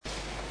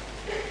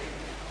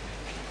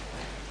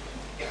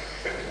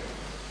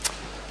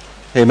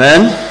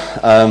Amen.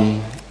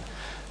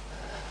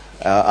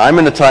 I'm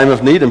in a time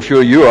of need. I'm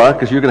sure you are,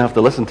 because you're going to have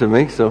to listen to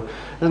me. So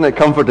isn't it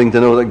comforting to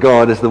know that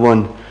God is the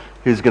one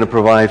who's going to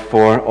provide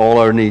for all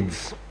our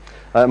needs?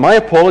 My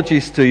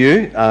apologies to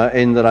you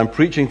in that I'm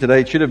preaching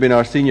today. It should have been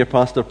our senior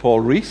pastor,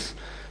 Paul Rees.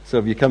 So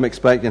if you come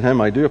expecting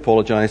him, I do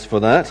apologize for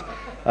that.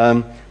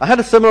 I had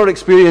a similar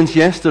experience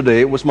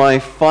yesterday. It was my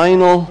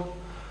final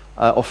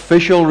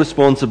official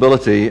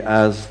responsibility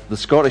as the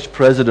Scottish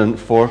President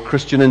for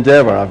Christian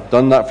Endeavour. I've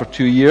done that for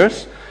 2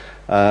 years,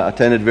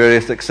 attended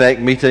various exec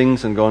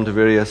meetings and gone to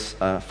various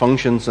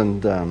functions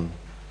and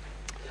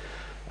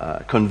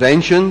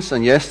conventions,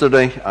 and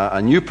yesterday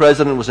a new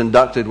president was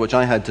inducted, which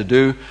I had to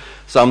do.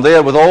 So I'm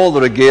there with all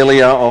the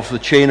regalia of the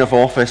chain of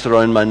office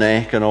around my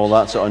neck and all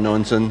that sort of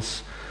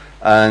nonsense.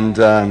 And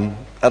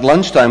at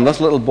lunchtime, this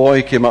little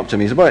boy came up to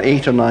me. He's about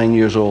 8 or 9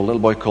 years old, a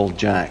little boy called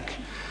Jack.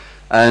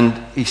 And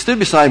he stood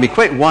beside me,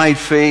 quite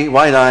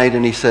wide-eyed,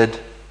 and he said,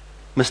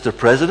 "Mr.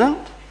 President?"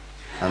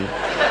 And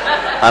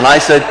I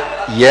said,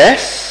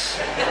 "Yes."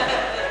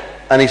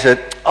 And he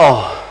said,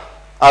 "Oh,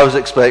 I was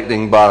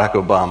expecting Barack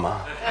Obama."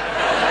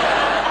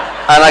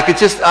 And I could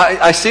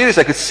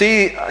I could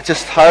see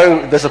just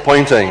how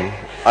disappointing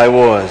I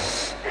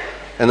was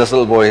in this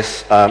little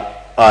boy's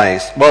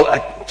eyes.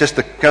 Well, just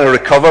to kind of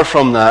recover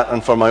from that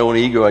and for my own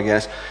ego, I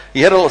guess,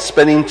 he had a little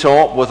spinning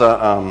top with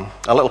a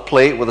little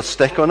plate with a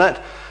stick on it.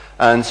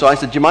 And so I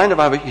said, "Do you mind if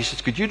I have a..." He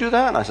says, "Could you do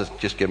that?" And I said,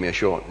 "Just give me a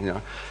shot."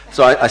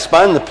 So I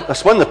spun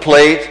the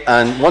plate,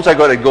 and once I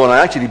got it going, I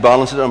actually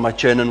balanced it on my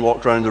chin and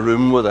walked around the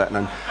room with it.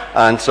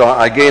 And so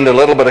I gained a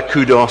little bit of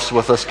kudos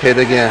with this kid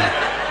again,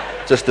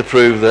 just to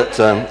prove that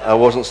I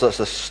wasn't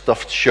such a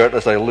stuffed shirt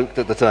as I looked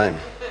at the time.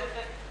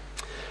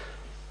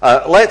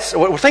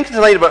 We're thinking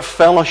tonight about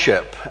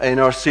fellowship in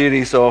our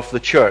series of the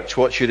church.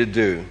 What should it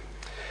do?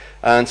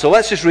 And so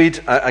let's just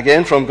read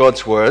again from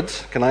God's Word.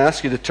 Can I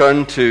ask you to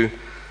turn to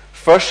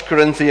 1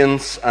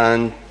 Corinthians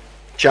and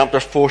chapter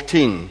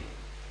 14.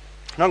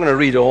 I'm not going to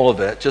read all of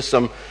it, just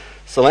some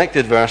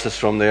selected verses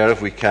from there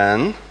if we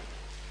can.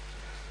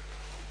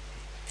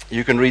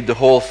 You can read the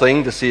whole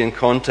thing to see in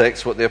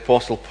context what the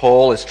Apostle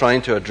Paul is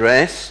trying to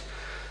address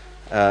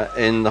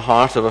in the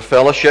heart of a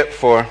fellowship.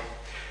 For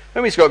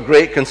maybe he's got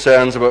great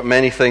concerns about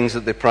many things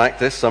that they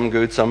practice, some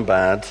good, some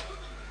bad.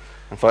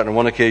 In fact, on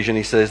one occasion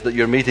he says that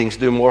your meetings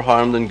do more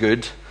harm than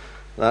good.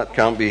 That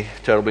can't be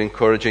terribly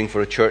encouraging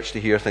for a church to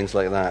hear things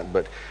like that.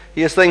 But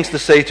he has things to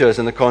say to us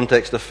in the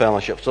context of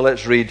fellowship. So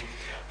let's read,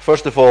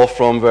 first of all,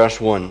 from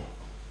verse 1.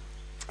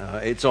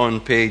 It's on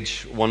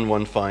page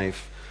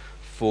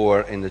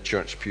 1154 in the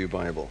Church Pew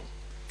Bible.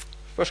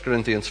 1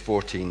 Corinthians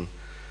 14,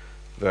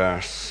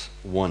 verse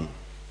 1.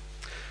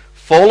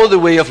 "Follow the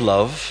way of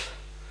love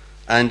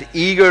and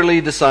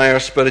eagerly desire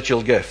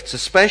spiritual gifts,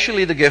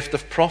 especially the gift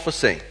of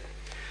prophecy.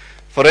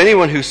 For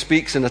anyone who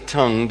speaks in a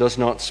tongue does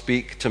not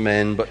speak to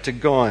men, but to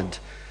God.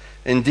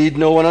 Indeed,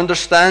 no one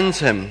understands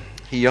him.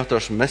 He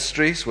utters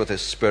mysteries with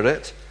his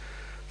spirit.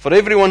 But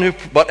everyone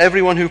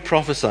who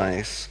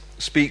prophesies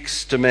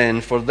speaks to men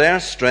for their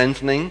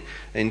strengthening,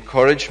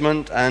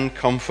 encouragement, and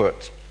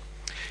comfort.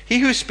 He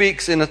who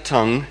speaks in a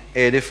tongue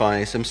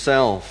edifies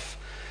himself,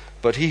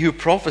 but he who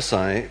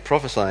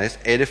prophesies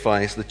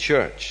edifies the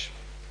church.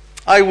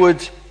 I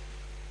would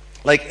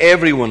like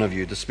every one of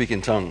you to speak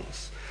in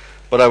tongues,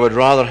 but I would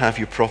rather have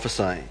you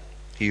prophesy.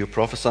 He who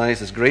prophesies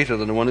is greater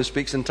than the one who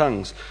speaks in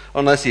tongues,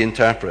 unless he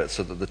interprets,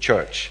 so that the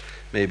church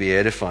may be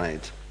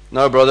edified.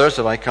 Now, brothers,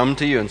 if I come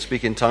to you and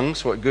speak in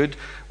tongues, what good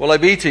will I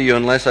be to you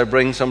unless I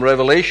bring some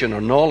revelation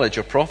or knowledge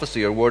or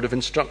prophecy or word of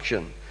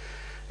instruction?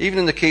 Even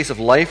in the case of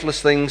lifeless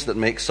things that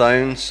make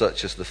sounds,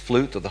 such as the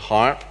flute or the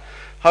harp,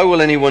 how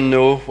will anyone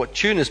know what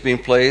tune is being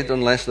played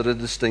unless there is a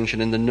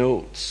distinction in the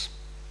notes?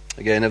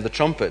 Again, if the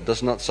trumpet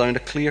does not sound a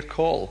clear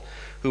call,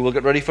 who will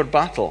get ready for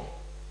battle?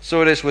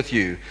 So it is with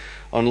you.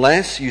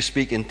 Unless you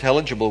speak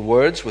intelligible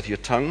words with your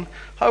tongue,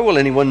 how will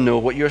anyone know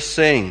what you're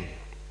saying?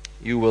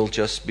 You will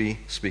just be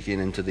speaking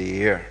into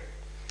the air.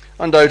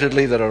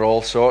 Undoubtedly, there are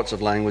all sorts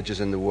of languages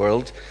in the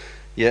world,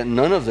 yet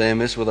none of them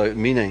is without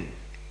meaning.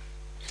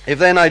 If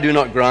then I do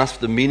not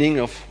grasp the meaning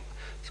of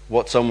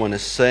what someone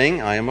is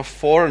saying, I am a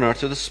foreigner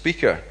to the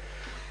speaker,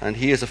 and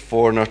he is a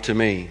foreigner to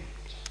me.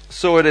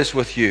 So it is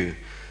with you.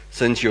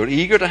 Since you're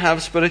eager to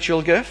have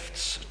spiritual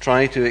gifts,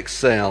 try to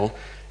excel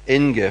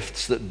in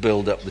gifts that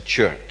build up the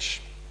church.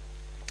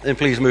 Then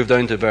please move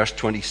down to verse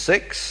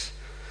 26.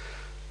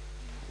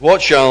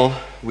 What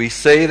shall we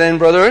say then,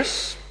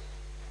 brothers?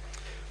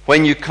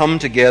 When you come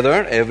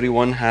together,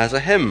 everyone has a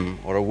hymn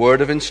or a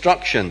word of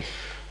instruction,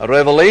 a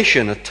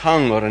revelation, a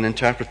tongue, or an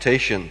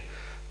interpretation.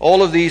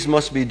 All of these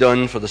must be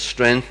done for the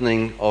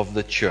strengthening of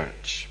the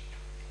church.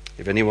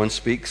 If anyone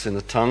speaks in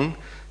a tongue,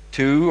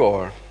 2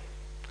 or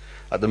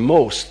at the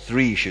most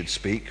 3 should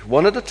speak,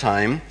 one at a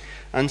time,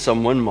 and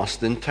someone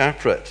must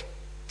interpret.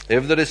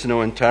 If there is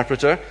no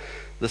interpreter,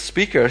 the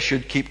speaker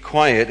should keep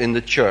quiet in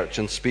the church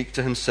and speak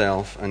to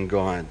himself and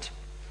God.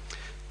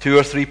 2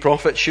 or 3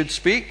 prophets should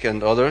speak,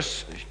 and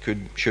others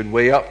should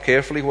weigh up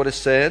carefully what is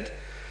said.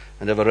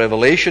 And if a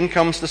revelation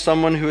comes to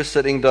someone who is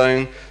sitting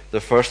down, the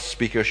first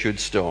speaker should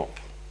stop.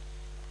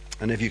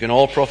 And if you can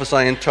all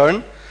prophesy in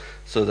turn,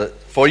 so that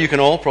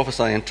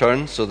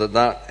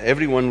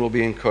everyone will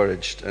be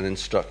encouraged and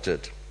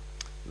instructed.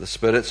 The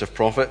spirits of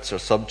prophets are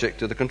subject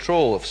to the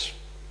control of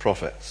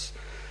prophets.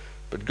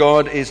 But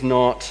God is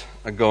not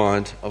a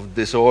God of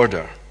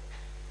disorder,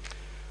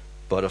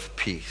 but of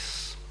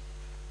peace.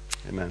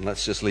 Amen.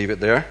 Let's just leave it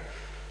there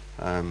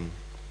and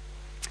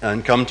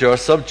come to our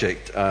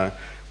subject.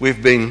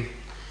 We've been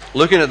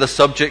looking at the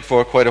subject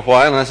for quite a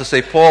while, and as I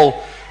say,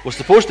 Paul was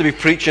supposed to be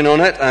preaching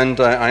on it, and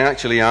I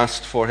actually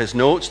asked for his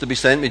notes to be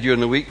sent me during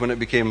the week. When it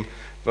became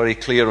very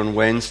clear on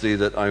Wednesday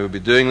that I would be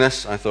doing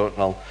this, I thought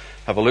I'll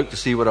have a look to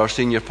see what our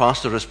senior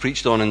pastor has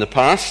preached on in the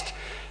past.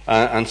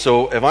 And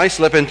so if I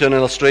slip into an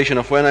illustration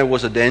of when I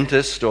was a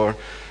dentist, or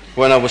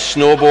when I was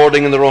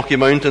snowboarding in the Rocky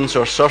Mountains,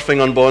 or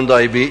surfing on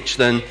Bondi Beach,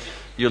 then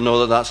you'll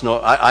know that that's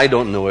not... I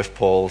don't know if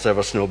Paul's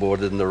ever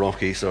snowboarded in the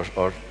Rockies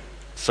or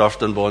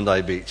surfed on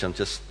Bondi Beach. I'm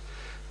just...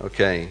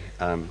 Okay.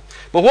 But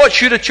what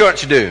should a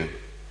church do?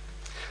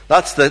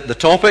 That's the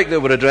topic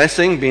that we're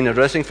been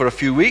addressing for a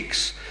few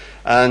weeks.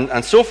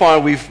 And so far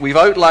we've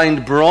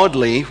outlined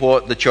broadly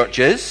what the church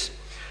is,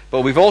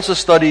 but we've also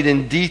studied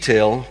in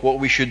detail what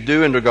we should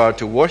do in regard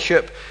to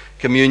worship,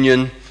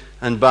 communion,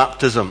 and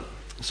baptism.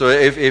 So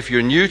if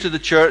you're new to the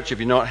church, if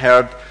you've not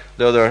heard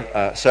the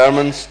other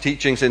sermons,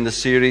 teachings in the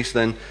series,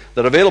 then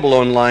they're available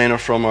online or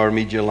from our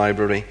media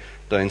library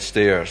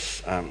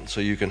downstairs. So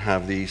you can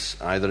have these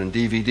either in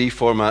DVD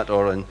format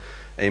or in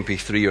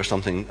MP3 or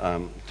something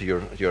to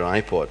your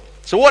iPod.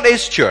 So what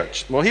is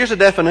church? Well, here's a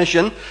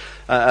definition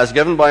as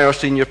given by our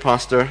senior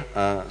pastor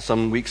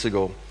some weeks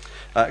ago.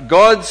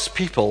 God's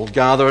people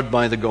gathered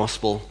by the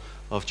gospel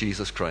of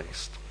Jesus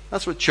Christ.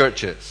 That's what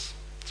church is.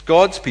 It's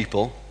God's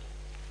people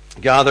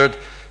gathered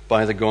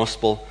by the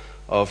gospel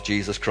of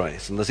Jesus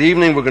Christ. And this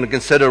evening we're going to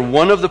consider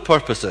one of the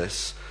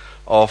purposes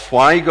of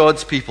why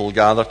God's people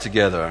gather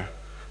together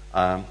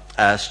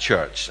as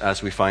church,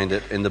 as we find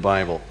it in the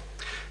Bible.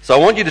 So I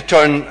want you to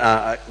turn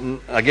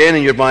again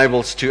in your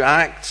Bibles to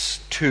Acts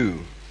 2.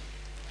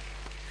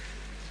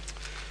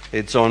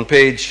 It's on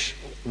page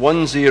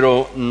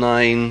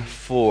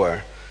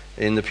 1094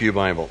 in the Pew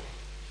Bible.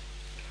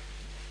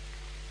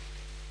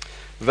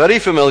 Very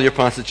familiar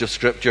passage of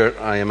Scripture,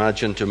 I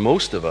imagine, to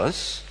most of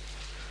us.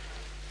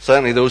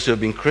 Certainly those who have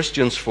been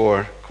Christians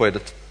for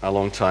quite a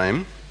long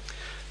time.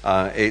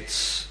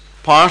 It's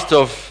part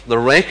of the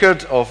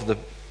record of the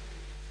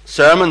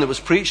sermon that was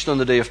preached on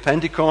the day of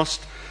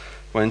Pentecost,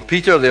 when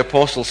Peter the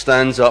apostle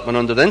stands up and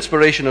under the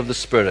inspiration of the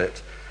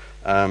Spirit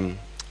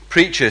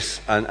preaches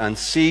and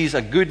sees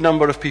a good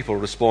number of people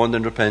respond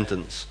in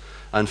repentance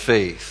and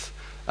faith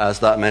as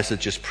that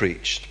message is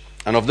preached.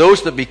 And of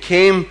those that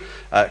became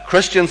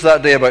Christians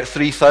that day, about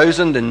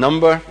 3,000 in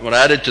number were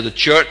added to the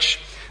church.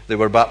 They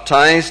were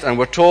baptized, and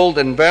we're told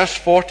in verse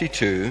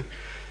 42,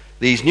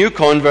 these new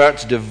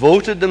converts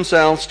devoted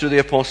themselves to the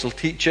apostle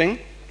teaching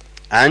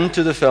and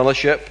to the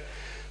fellowship,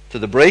 to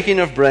the breaking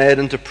of bread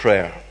and to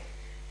prayer.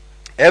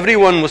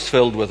 Everyone was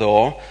filled with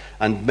awe,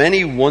 and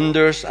many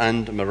wonders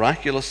and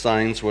miraculous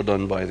signs were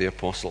done by the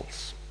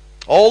apostles.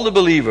 All the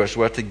believers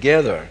were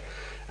together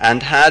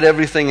and had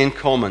everything in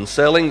common.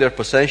 Selling their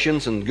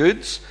possessions and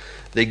goods,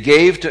 they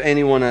gave to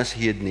anyone as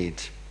he had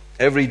need.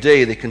 Every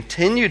day they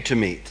continued to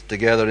meet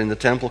together in the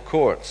temple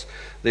courts.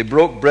 They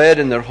broke bread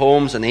in their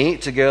homes and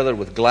ate together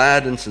with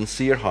glad and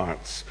sincere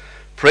hearts,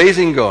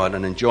 praising God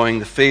and enjoying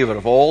the favor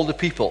of all the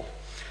people.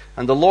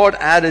 And the Lord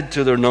added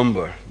to their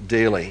number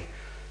daily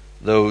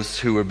those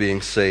who were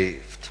being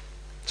saved.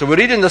 So we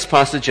read in this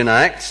passage in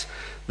Acts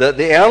that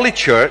the early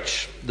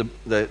church,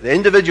 the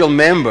individual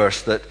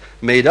members that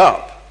made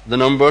up the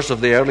numbers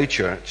of the early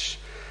church,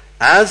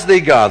 as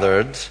they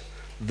gathered,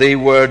 they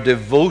were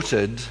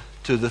devoted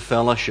to the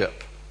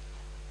fellowship.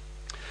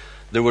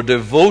 They were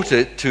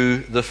devoted to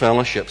the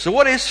fellowship. So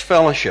what is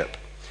fellowship?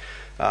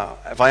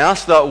 If I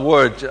ask that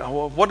word,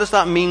 what does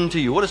that mean to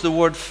you? What does the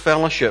word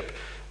fellowship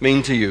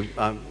mean to you?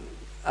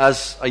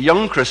 As a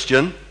young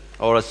Christian,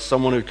 or as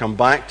someone who come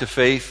back to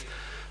faith,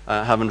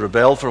 having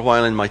rebelled for a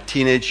while in my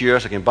teenage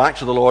years, I came back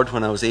to the Lord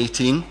when I was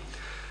 18,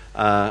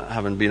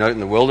 having been out in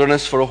the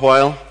wilderness for a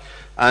while.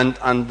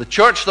 And the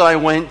church that I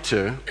went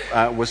to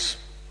was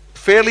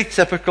fairly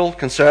typical,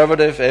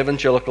 conservative,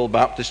 evangelical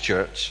Baptist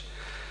church.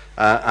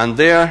 And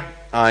there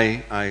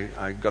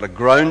I got a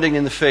grounding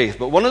in the faith.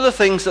 But one of the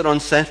things that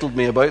unsettled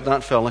me about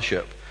that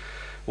fellowship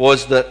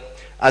was that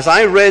as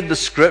I read the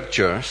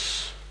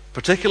Scriptures,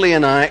 particularly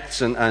in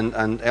Acts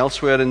and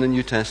elsewhere in the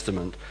New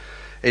Testament,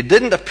 it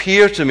didn't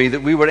appear to me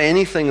that we were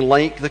anything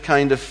like the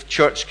kind of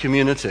church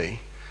community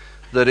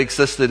that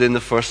existed in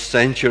the first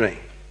century.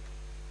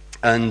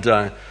 And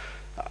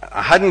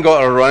I hadn't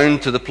got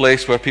around to the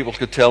place where people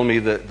could tell me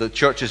that the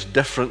church is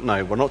different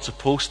now. We're not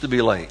supposed to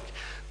be like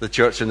the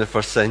church in the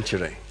first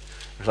century.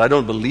 Because I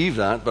don't believe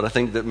that, but I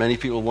think that many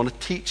people want to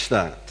teach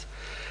that.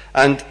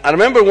 And I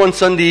remember one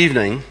Sunday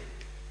evening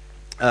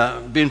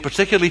being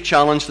particularly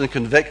challenged and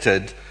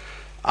convicted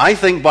I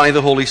think by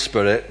the Holy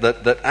Spirit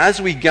that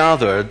as we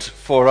gathered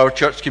for our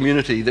church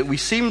community, that we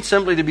seemed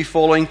simply to be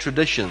following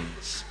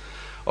traditions,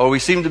 or we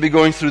seemed to be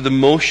going through the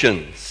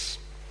motions,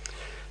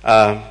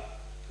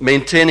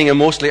 maintaining a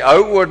mostly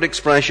outward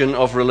expression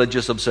of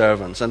religious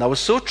observance. And I was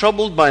so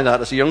troubled by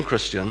that as a young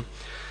Christian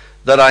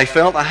that I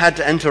felt I had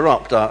to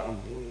interrupt.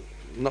 I'm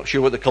not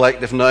sure what the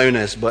collective noun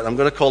is, but I'm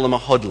going to call them a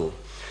huddle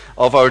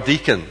of our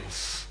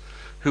deacons,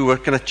 who were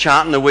kind of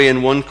chatting away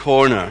in one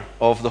corner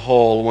of the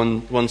hall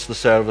once the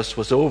service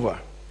was over.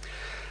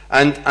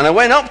 And I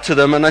went up to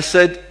them and I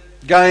said,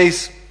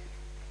 guys,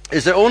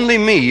 is it only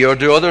me, or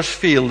do others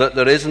feel that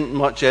there isn't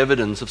much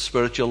evidence of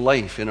spiritual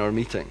life in our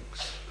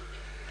meetings?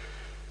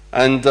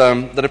 And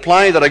the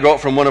reply that I got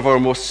from one of our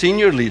most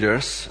senior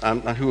leaders,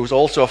 and who was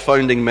also a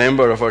founding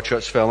member of our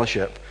church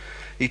fellowship,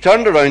 he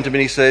turned around to me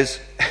and he says,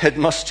 it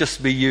must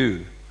just be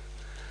you,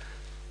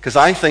 because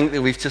I think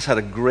that we've just had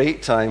a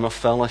great time of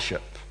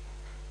fellowship.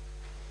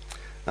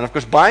 And of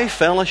course, by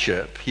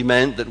fellowship, he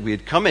meant that we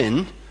had come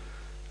in.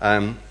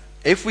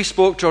 If we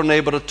spoke to our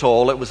neighbour at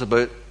all, it was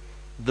about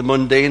the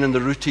mundane and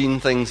the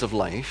routine things of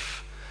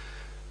life.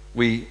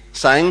 We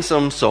sang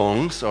some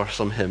songs or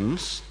some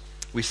hymns.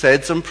 We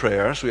said some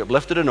prayers. We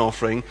uplifted an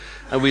offering.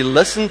 And we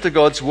listened to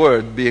God's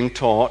word being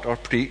taught or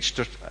preached.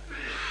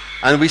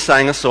 And we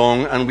sang a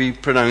song and we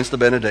pronounced the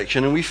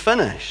benediction and we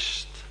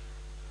finished.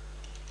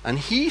 And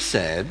he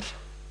said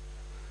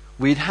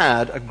we'd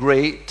had a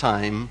great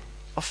time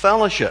of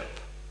fellowship.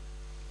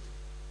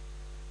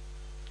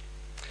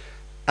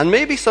 And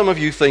maybe some of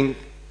you think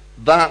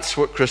that's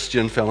what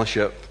Christian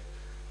fellowship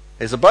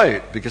is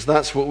about, because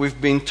that's what we've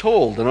been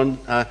told and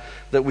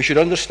that we should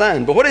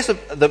understand. But what is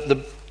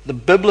the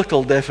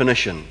biblical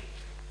definition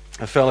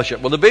of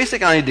fellowship? Well, the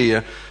basic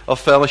idea of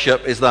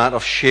fellowship is that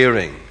of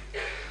sharing.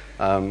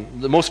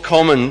 The most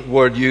common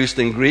word used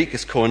in Greek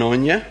is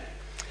koinonia.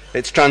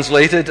 It's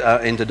translated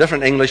into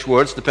different English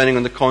words depending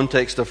on the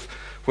context of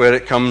where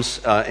it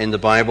comes in the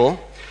Bible.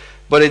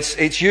 But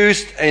it's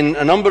used in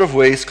a number of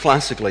ways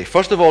classically.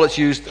 First of all, it's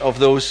used of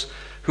those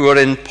who are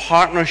in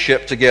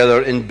partnership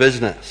together in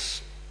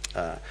business.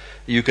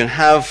 You can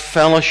have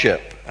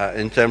fellowship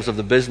in terms of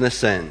the business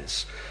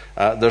sense.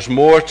 There's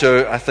more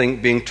to, I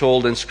think, being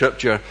told in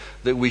Scripture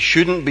that we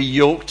shouldn't be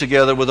yoked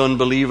together with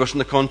unbelievers in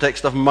the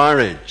context of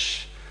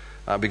marriage.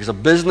 Because a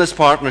business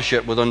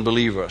partnership with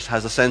unbelievers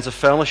has a sense of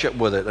fellowship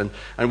with it.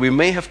 And we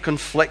may have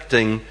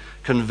conflicting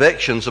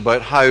convictions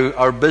about how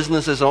our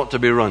businesses ought to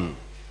be run.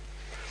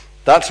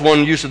 That's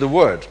one use of the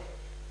word.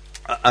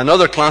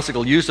 Another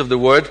classical use of the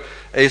word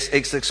is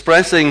it's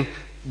expressing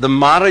the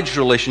marriage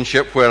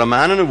relationship where a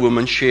man and a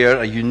woman share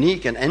a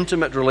unique and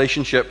intimate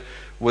relationship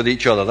with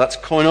each other. That's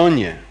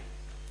koinonia,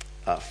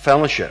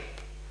 fellowship.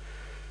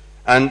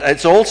 And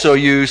it's also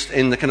used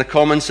in the kind of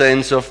common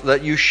sense of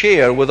that you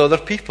share with other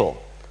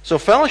people. So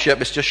fellowship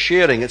is just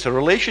sharing. It's a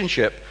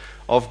relationship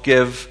of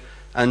give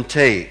and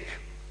take.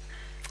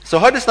 So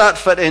how does that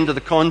fit into the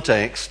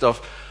context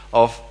of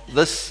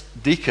this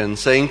deacon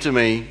saying to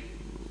me,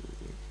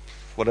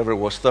 whatever it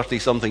was,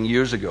 30-something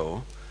years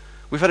ago,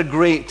 we've had a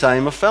great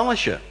time of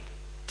fellowship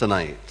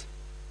tonight?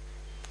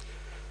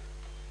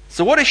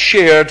 So what is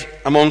shared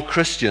among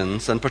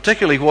Christians, and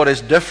particularly what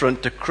is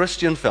different to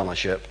Christian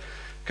fellowship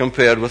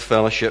compared with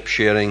fellowship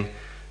sharing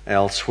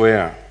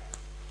elsewhere?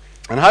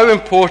 And how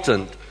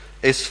important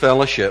is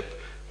fellowship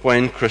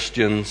when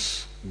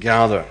Christians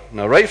gather?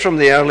 Now, right from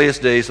the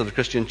earliest days of the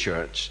Christian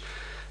church,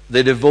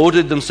 they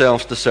devoted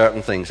themselves to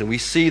certain things. And we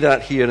see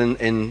that here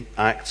in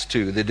Acts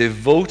 2. They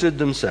devoted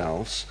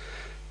themselves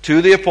to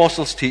the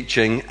apostles'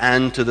 teaching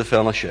and to the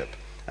fellowship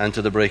and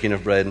to the breaking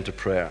of bread and to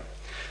prayer.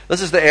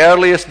 This is the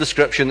earliest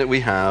description that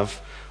we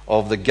have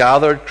of the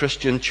gathered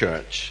Christian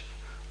church,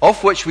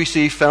 of which we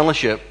see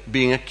fellowship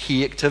being a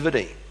key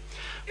activity.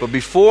 But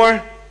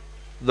before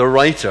the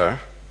writer,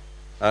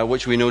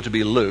 which we know to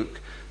be Luke,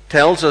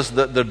 tells us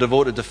that they're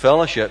devoted to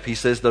fellowship, he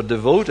says they're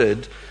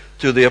devoted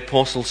to the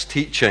apostles'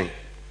 teaching.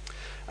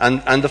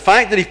 And the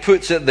fact that he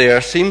puts it there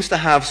seems to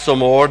have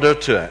some order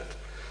to it.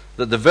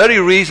 That the very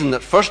reason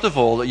that, first of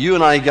all, that you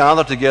and I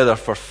gather together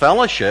for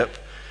fellowship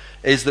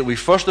is that we,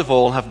 first of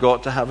all, have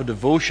got to have a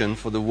devotion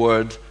for the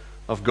Word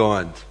of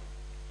God.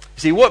 You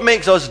see, what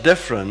makes us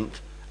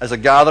different as a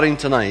gathering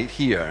tonight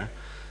here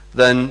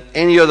than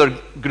any other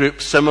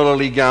group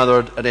similarly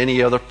gathered at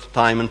any other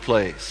time and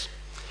place?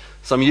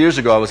 Some years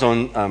ago, I was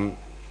on...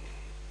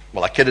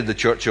 I kidded the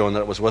church on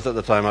that I was with at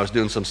the time. I was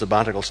doing some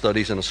sabbatical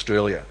studies in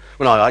Australia.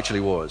 Well, no, I actually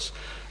was.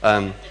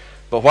 But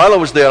while I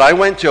was there, I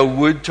went to a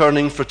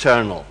wood-turning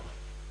fraternal.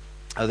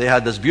 They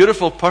had this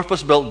beautiful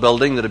purpose-built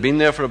building that had been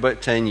there for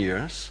about 10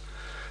 years.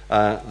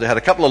 They had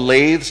a couple of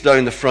lathes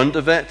down the front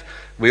of it.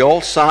 We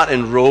all sat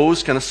in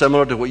rows, kind of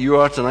similar to what you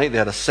are tonight. They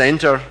had a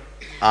center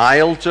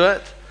aisle to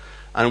it.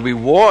 And we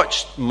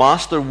watched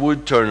master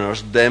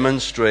wood-turners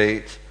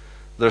demonstrate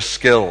their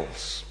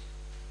skills.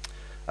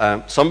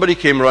 Somebody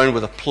came around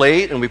with a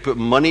plate and we put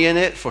money in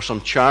it for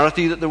some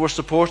charity that they were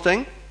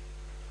supporting.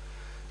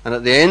 And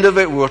at the end of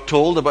it, we were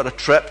told about a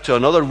trip to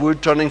another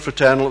wood-turning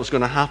fraternal that was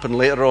going to happen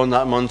later on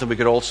that month, and we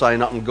could all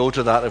sign up and go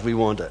to that if we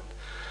wanted.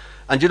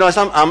 And as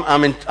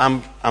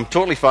I'm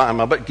totally fat. I'm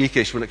a bit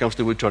geekish when it comes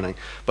to wood turning,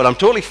 but I'm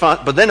totally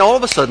fat. But then all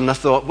of a sudden I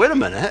thought, wait a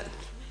minute,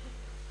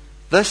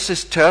 this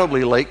is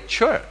terribly like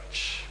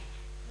church,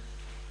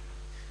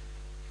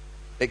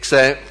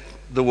 except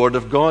the Word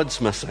of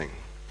God's missing.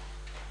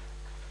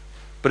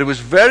 But it was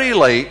very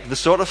like the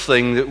sort of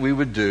thing that we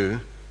would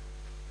do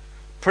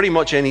pretty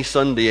much any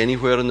Sunday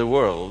anywhere in the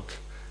world.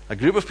 A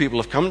group of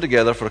people have come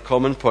together for a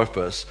common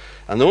purpose,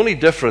 and the only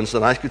difference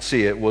that I could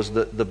see it was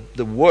that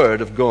the Word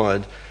of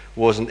God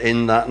wasn't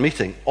in that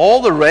meeting.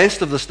 All the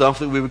rest of the stuff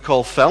that we would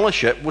call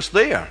fellowship was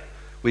there.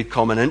 We had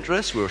common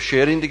interests, we were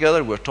sharing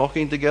together, we were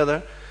talking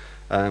together,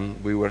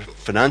 we were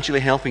financially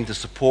helping to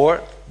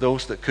support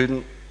those that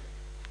couldn't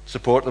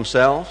support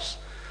themselves.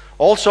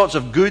 All sorts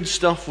of good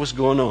stuff was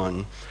going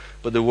on,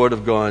 but the Word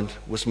of God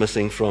was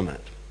missing from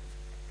it.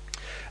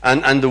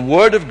 And the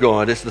Word of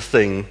God is the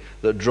thing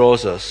that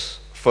draws us,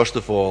 first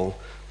of all,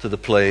 to the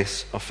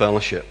place of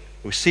fellowship.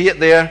 We see it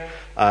there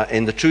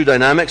in the true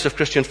dynamics of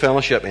Christian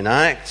fellowship in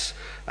Acts,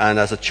 and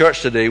as a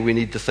church today, we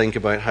need to think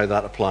about how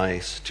that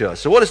applies to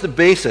us. So what is the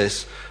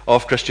basis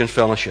of Christian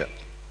fellowship?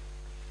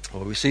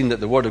 Well, we've seen that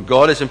the Word of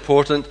God is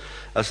important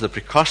as the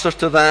precursor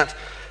to that,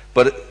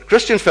 but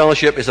Christian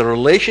fellowship is a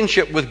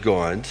relationship with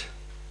God,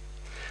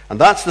 and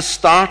that's the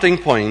starting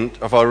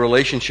point of our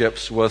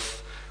relationships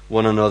with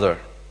one another.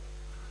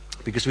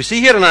 Because we see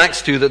here in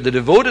Acts 2 that they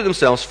devoted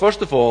themselves,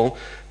 first of all,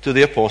 to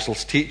the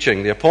apostles'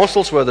 teaching. The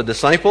apostles were the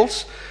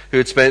disciples who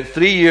had spent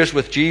 3 years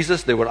with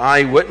Jesus. They were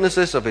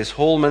eyewitnesses of his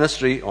whole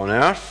ministry on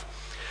earth.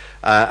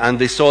 And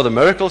they saw the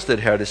miracles,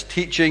 they'd heard his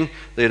teaching,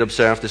 they'd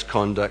observed his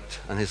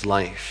conduct and his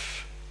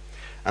life.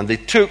 And they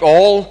took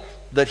all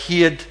that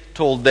he had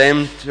told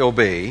them to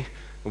obey.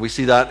 And we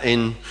see that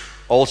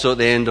also at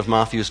the end of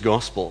Matthew's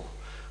Gospel,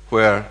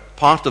 where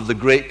part of the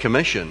Great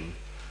Commission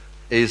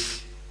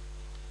is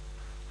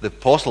the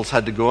apostles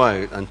had to go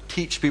out and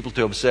teach people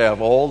to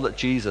observe all that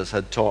Jesus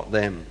had taught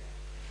them.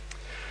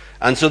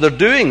 And so they're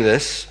doing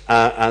this,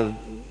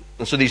 and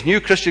so these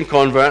new Christian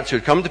converts who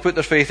had come to put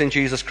their faith in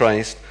Jesus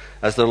Christ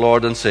as their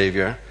Lord and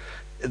Savior,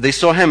 they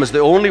saw him as the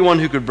only one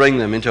who could bring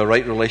them into a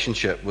right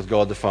relationship with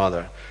God the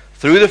Father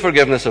through the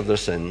forgiveness of their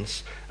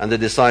sins and the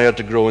desire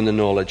to grow in the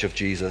knowledge of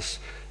Jesus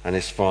and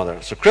his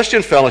Father. So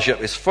Christian fellowship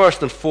is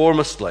first and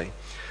foremostly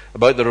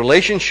about the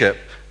relationship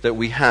that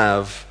we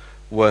have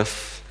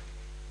with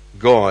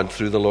God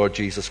through the Lord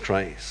Jesus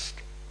Christ.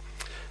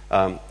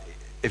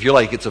 If you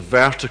like, it's a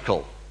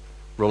vertical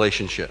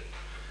relationship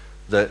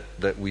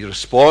that we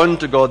respond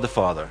to God the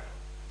Father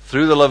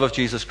through the love of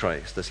Jesus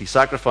Christ as he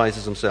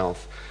sacrifices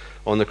himself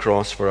on the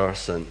cross for our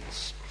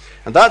sins.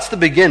 And that's the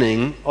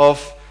beginning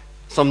of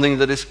something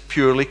that is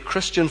purely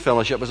Christian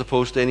fellowship as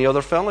opposed to any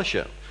other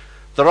fellowship.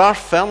 There are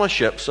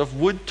fellowships of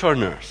wood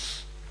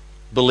turners,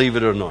 believe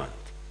it or not.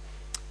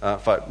 In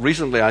fact,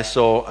 recently I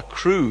saw a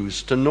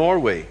cruise to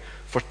Norway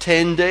for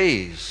 10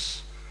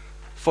 days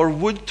for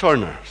wood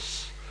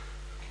turners.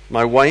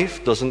 My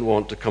wife doesn't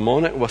want to come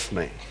on it with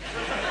me.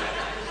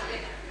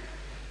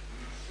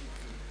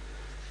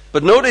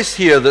 But notice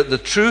here that the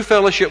true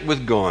fellowship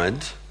with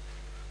God,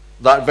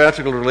 that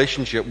vertical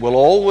relationship, will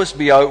always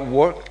be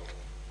outworked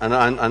and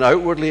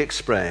outwardly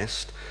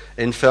expressed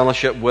in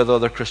fellowship with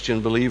other Christian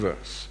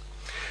believers.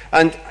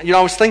 And,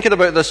 I was thinking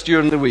about this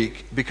during the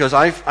week because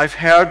I've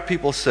heard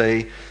people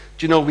say,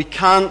 we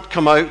can't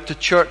come out to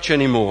church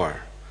anymore,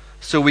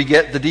 so we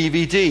get the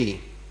DVD,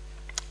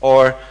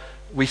 or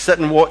we sit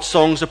and watch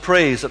songs of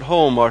praise at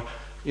home, or,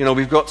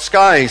 we've got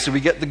Sky, so we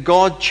get the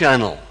God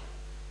channel.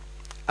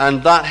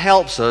 And that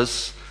helps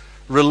us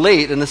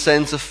relate in a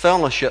sense of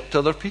fellowship to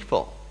other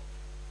people.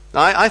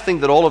 Now, I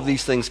think that all of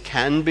these things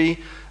can be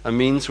a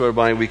means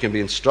whereby we can be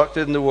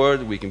instructed in the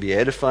Word, we can be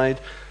edified,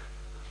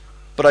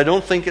 but I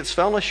don't think it's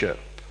fellowship.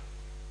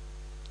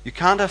 You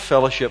can't have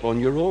fellowship on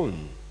your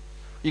own.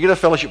 You can have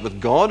fellowship with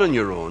God on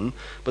your own,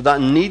 but that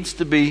needs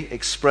to be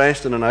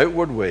expressed in an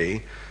outward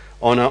way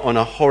on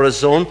a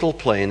horizontal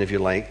plane, if you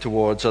like,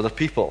 towards other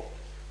people.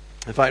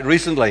 In fact,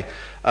 recently,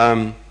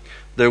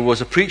 there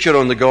was a preacher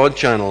on the God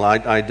channel.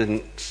 I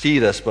didn't see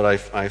this, but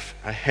I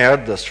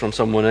heard this from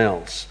someone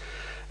else.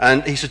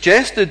 And he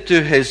suggested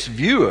to his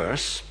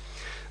viewers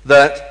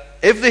that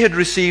if they had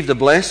received a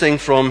blessing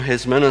from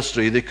his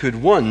ministry, they could,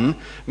 one,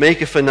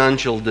 make a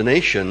financial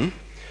donation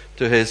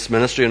to his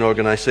ministry and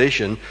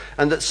organization,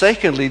 and that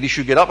secondly, they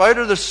should get up out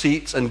of their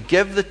seats and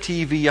give the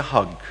TV a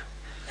hug.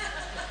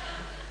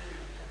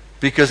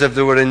 Because if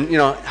they were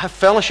have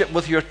fellowship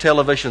with your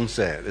television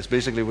set, is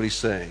basically what he's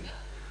saying.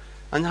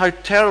 And how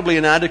terribly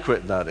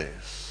inadequate that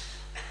is.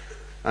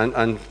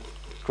 And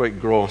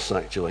quite gross,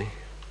 actually.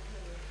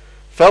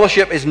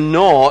 Fellowship is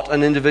not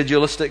an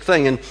individualistic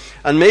thing.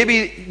 And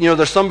maybe,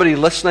 there's somebody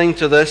listening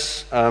to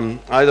this,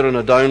 either on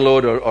a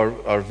download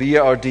or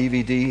via our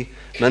DVD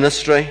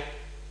ministry.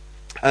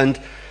 And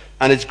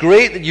it's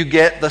great that you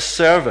get this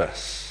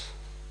service.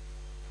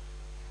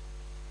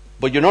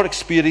 But you're not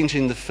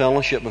experiencing the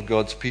fellowship of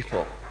God's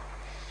people.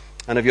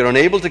 And if you're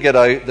unable to get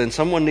out, then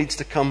someone needs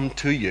to come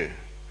to you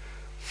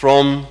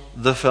from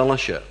the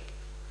fellowship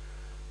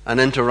and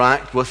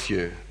interact with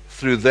you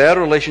through their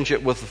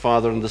relationship with the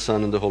Father and the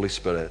Son and the Holy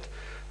Spirit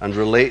and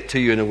relate to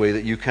you in a way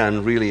that you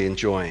can really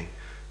enjoy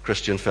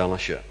Christian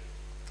fellowship.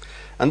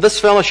 And this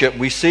fellowship,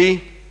 we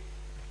see,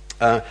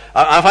 I've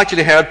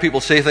actually heard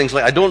people say things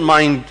like, I don't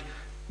mind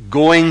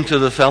going to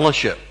the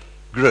fellowship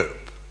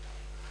group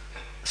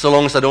so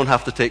long as I don't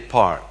have to take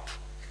part.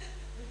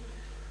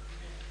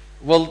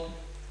 Well,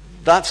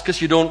 that's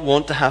because you don't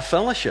want to have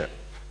fellowship.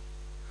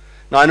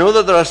 Now, I know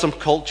that there are some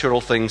cultural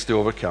things to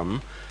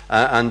overcome,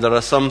 and there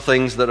are some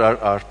things that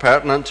are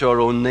pertinent to our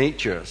own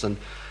natures. And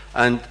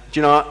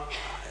you know,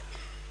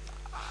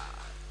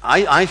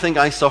 I think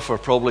I suffer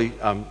probably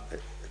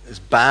as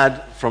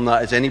bad from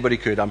that as anybody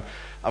could.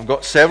 I've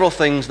got several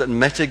things that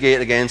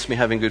mitigate against me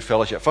having good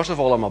fellowship. First of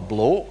all, I'm a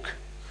bloke,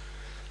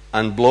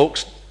 and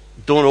blokes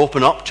don't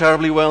open up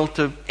terribly well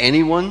to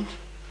anyone.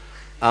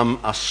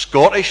 I'm a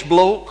Scottish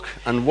bloke,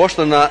 and worse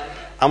than that,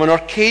 I'm an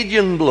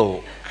Arcadian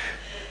bloke,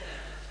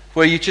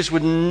 where you just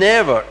would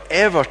never,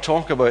 ever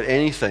talk about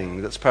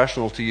anything that's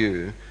personal to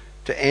you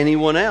to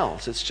anyone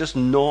else. It's just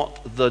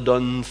not the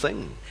done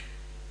thing.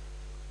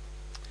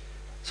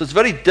 So it's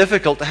very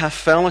difficult to have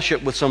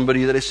fellowship with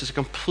somebody that is just a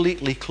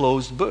completely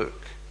closed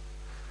book.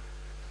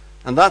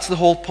 And that's the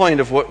whole point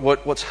of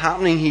what's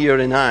happening here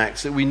in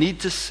Acts, that we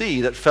need to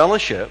see that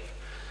fellowship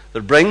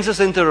that brings us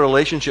into a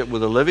relationship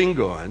with a living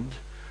God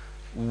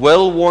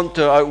will want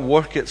to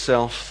outwork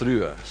itself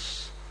through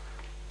us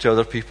to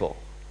other people.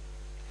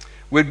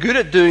 We're good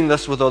at doing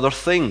this with other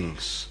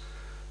things.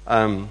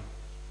 He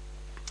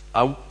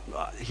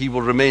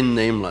will remain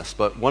nameless,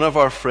 but one of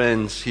our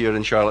friends here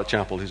in Charlotte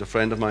Chapel, who's a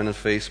friend of mine on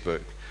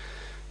Facebook,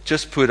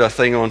 just put a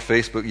thing on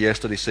Facebook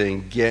yesterday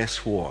saying,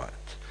 guess what?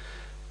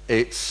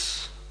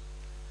 It's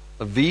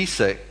a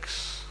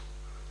V6,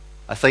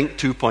 I think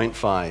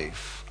 2.5,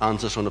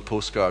 answers on a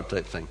postcard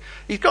type thing.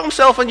 He's got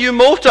himself a new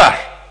motor,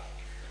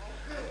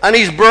 and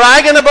he's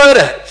bragging about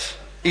it.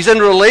 He's in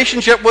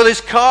relationship with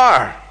his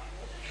car.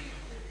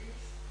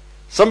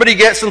 Somebody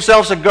gets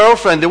themselves a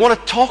girlfriend, they want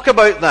to talk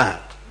about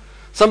that.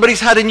 Somebody's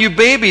had a new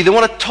baby, they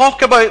want to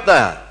talk about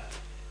that.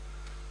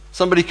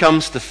 Somebody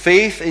comes to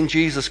faith in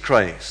Jesus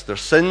Christ, their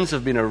sins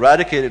have been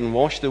eradicated and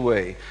washed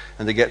away,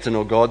 and they get to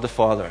know God the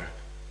Father.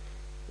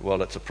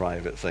 Well, it's a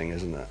private thing,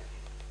 isn't it?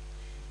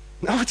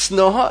 No, it's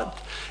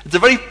not. It's a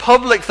very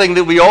public thing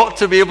that we ought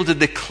to be able to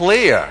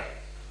declare.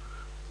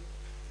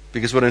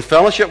 Because we're in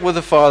fellowship with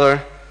the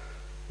Father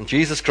and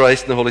Jesus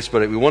Christ and the Holy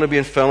Spirit. We want to be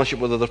in fellowship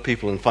with other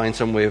people and find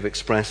some way of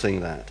expressing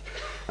that.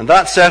 And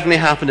that certainly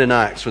happened in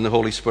Acts when the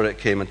Holy Spirit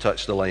came and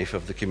touched the life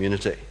of the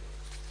community.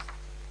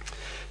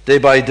 Day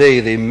by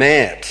day, they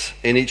met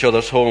in each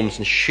other's homes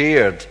and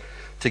shared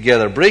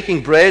together,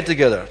 breaking bread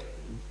together,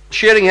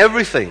 sharing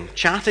everything,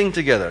 chatting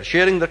together,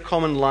 sharing their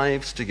common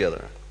lives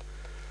together.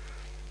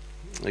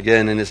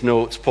 Again, in his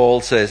notes,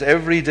 Paul says,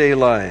 everyday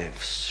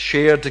lives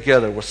shared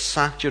together were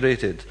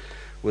saturated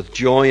with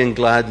joy and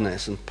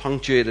gladness and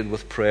punctuated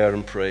with prayer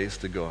and praise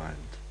to God.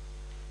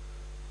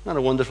 Isn't that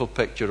a wonderful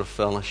picture of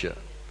fellowship?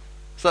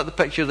 Is that the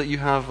picture that you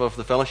have of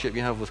the fellowship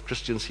you have with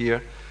Christians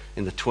here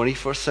in the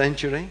 21st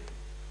century?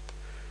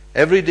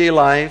 Everyday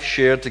life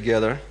shared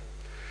together,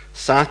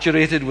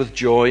 saturated with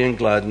joy and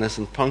gladness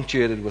and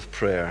punctuated with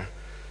prayer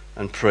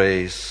and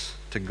praise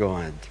to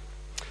God.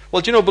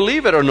 Well, do you know,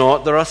 believe it or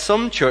not, there are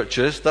some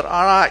churches that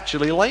are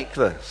actually like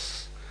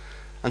this.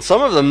 And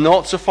some of them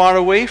not so far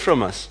away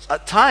from us.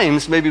 At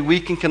times, maybe we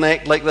can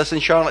connect like this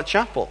in Charlotte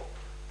Chapel.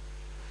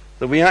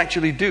 That we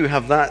actually do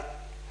have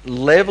that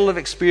level of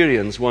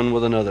experience one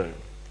with another.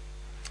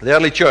 The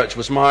early church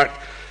was marked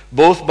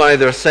both by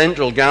their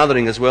central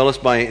gathering as well as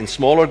by, in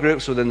smaller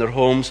groups within their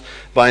homes,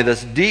 by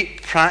this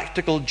deep,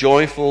 practical,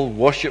 joyful,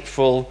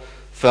 worshipful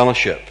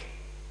fellowship.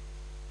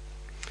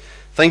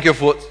 Think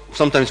of what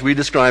sometimes we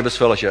describe as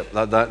fellowship.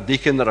 That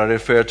deacon that I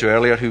referred to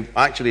earlier, who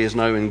actually is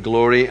now in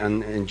glory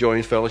and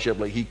enjoying fellowship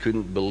like he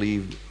couldn't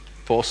believe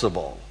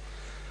possible.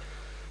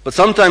 But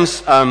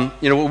sometimes,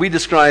 what we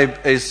describe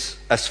as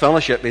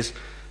fellowship is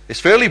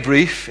fairly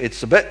brief.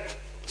 It's a bit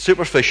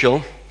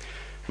superficial.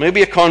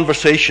 Maybe a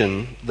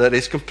conversation that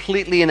is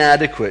completely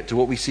inadequate to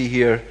what we see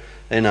here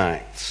in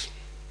Acts.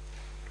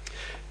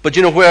 But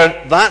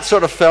where that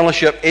sort of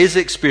fellowship is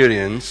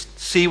experienced,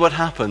 see what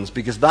happens,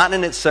 because that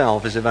in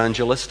itself is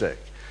evangelistic.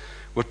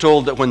 We're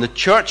told that when the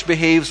church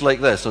behaves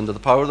like this under the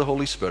power of the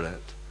Holy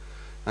Spirit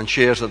and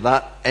shares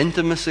that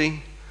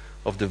intimacy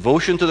of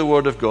devotion to the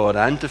Word of God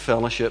and to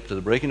fellowship, to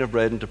the breaking of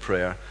bread and to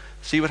prayer,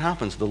 see what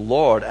happens. The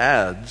Lord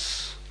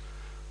adds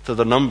to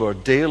the number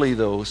daily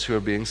those who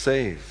are being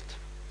saved.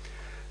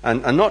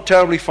 And not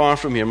terribly far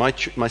from here,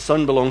 my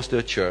son belongs to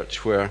a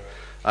church where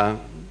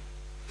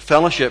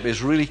fellowship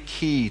is really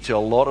key to a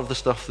lot of the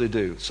stuff they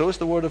do. So is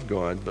the Word of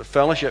God, but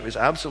fellowship is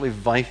absolutely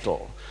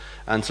vital.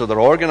 And so they're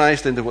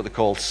organized into what they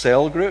call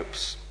cell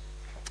groups,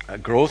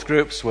 growth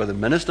groups, where they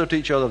minister to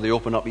each other, they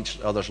open up each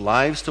other's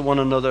lives to one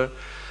another.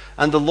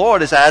 And the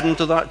Lord is adding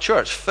to that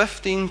church.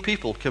 15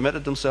 people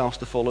committed themselves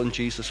to following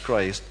Jesus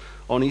Christ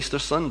on Easter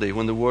Sunday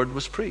when the Word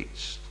was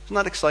preached. Isn't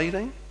that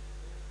exciting?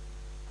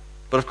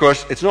 But of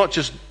course, it's not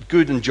just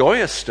good and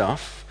joyous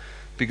stuff.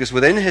 Because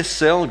within his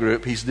cell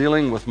group, he's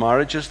dealing with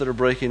marriages that are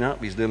breaking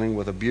up. He's dealing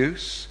with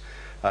abuse.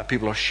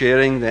 People are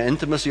sharing the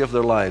intimacy of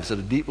their lives at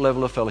a deep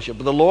level of fellowship.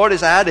 But the Lord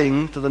is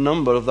adding to the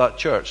number of that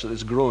church that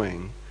is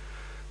growing.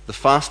 The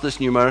fastest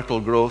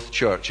numerical growth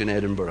church in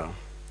Edinburgh,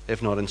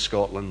 if not in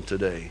Scotland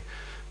today.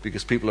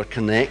 Because people are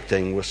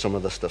connecting with some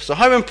of this stuff. So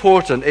how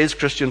important is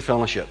Christian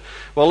fellowship?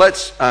 Well,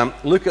 let's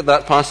look at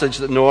that passage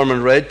that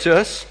Norman read to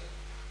us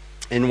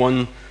in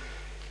 1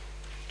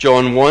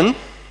 John 1.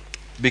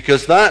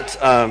 Because that,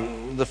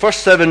 the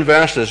first 7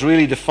 verses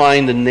really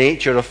define the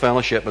nature of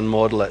fellowship and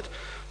model it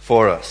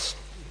for us.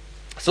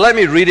 So let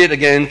me read it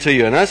again to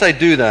you. And as I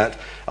do that,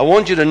 I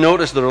want you to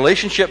notice the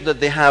relationship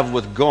that they have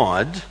with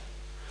God.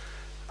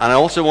 And I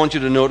also want you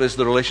to notice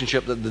the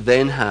relationship that they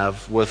then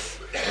have with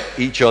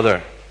each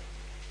other.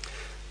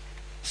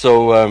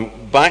 So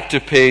back to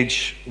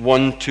page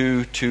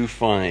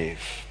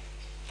 1225.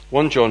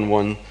 1 John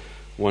 1,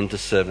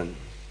 1-7.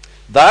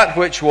 That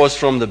which was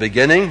from the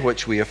beginning,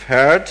 which we have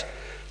heard,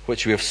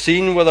 which we have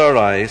seen with our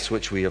eyes,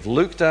 which we have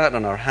looked at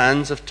and our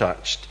hands have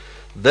touched,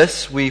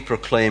 this we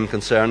proclaim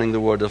concerning the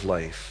word of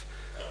life.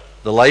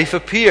 The life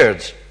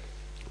appeared,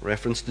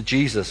 reference to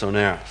Jesus on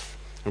earth,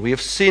 and we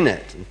have seen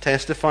it and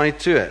testified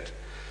to it.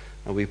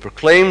 And we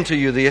proclaim to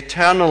you the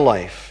eternal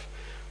life,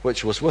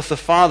 which was with the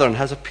Father and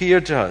has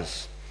appeared to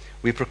us.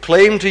 We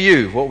proclaim to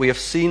you what we have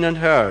seen and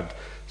heard,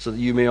 so that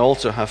you may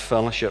also have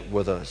fellowship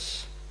with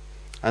us.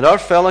 And our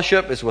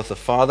fellowship is with the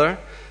Father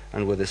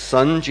and with his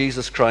Son,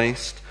 Jesus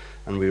Christ,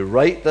 and we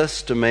write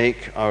this to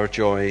make our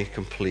joy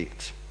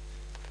complete.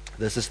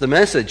 This is the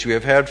message we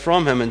have heard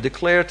from him and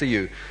declare to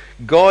you.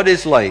 God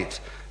is light,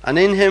 and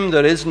in him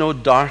there is no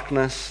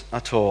darkness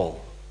at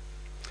all.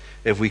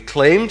 If we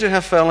claim to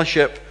have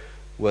fellowship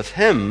with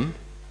him,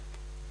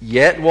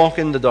 yet walk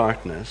in the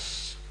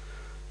darkness,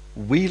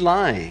 we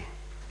lie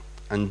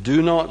and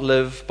do not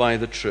live by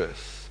the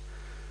truth.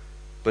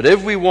 But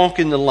if we walk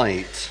in the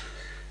light,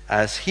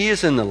 as he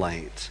is in the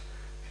light,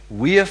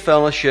 we have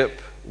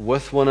fellowship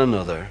with one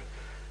another,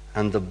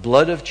 and the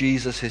blood of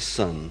Jesus his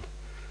Son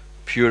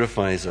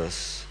purifies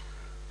us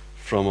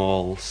from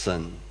all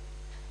sin.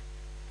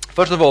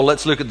 First of all,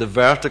 let's look at the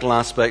vertical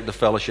aspect of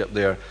fellowship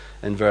there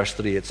in verse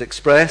 3. It's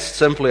expressed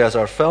simply as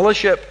our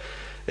fellowship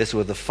is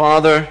with the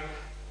Father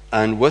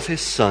and with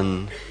his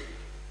Son,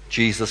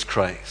 Jesus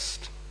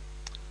Christ.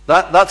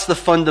 That's the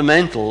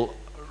fundamental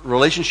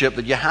relationship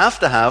that you have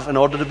to have in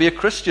order to be a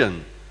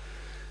Christian.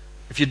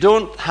 If you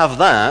don't have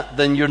that,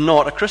 then you're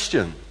not a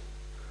Christian.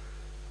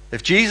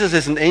 If Jesus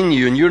isn't in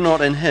you and you're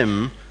not in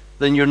him,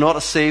 then you're not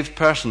a saved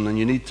person, and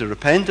you need to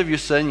repent of your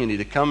sin. You need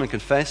to come and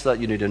confess that.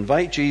 You need to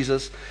invite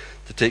Jesus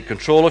to take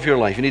control of your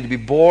life. You need to be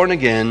born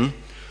again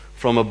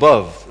from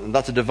above. And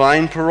that's a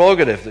divine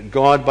prerogative that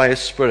God, by his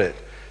Spirit,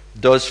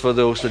 does for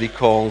those that he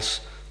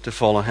calls to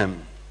follow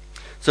him.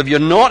 So if you're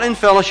not in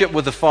fellowship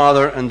with the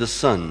Father and the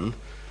Son,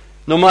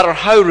 no matter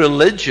how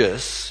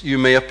religious you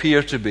may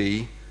appear to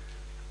be,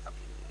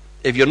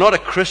 if you're not a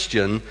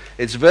Christian,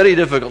 it's very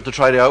difficult to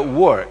try to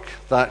outwork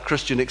that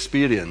Christian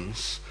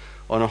experience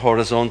on a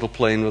horizontal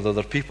plane with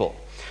other people.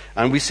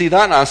 And we see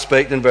that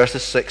aspect in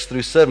verses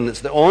 6-7.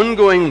 It's the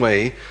ongoing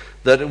way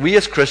that we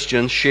as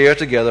Christians share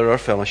together our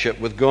fellowship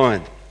with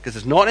God. Because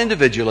it's not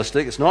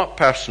individualistic, it's not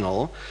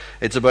personal.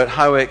 It's about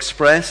how I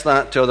express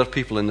that to other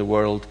people in the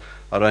world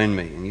around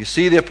me. And you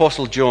see the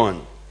Apostle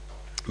John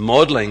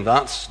modeling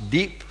that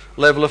deep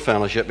level of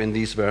fellowship in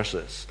these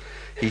verses.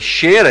 He's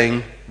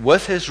sharing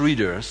with his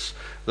readers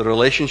the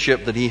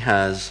relationship that he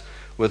has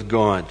with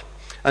God.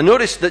 And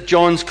notice that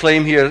John's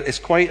claim here is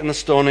quite an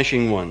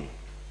astonishing one.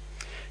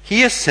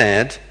 He has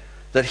said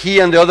that he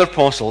and the other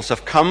apostles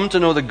have come to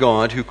know the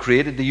God who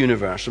created the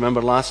universe.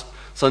 Remember last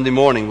Sunday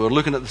morning we were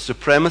looking at the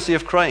supremacy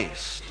of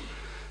Christ.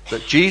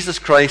 That Jesus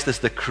Christ is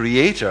the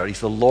creator. He's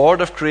the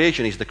Lord of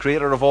creation. He's the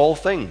creator of all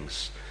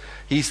things.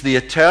 He's the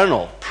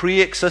eternal,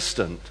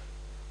 pre-existent,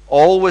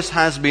 always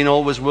has been,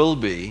 always will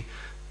be,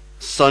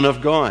 Son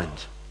of God.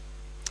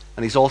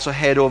 And he's also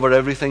head over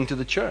everything to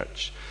the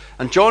church.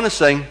 And John is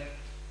saying,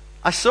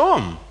 I saw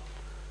him.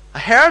 I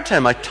heard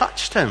him. I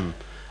touched him.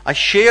 I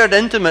shared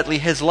intimately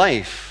his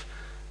life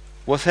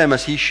with him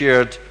as he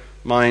shared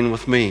mine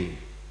with me.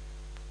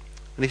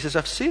 And he says,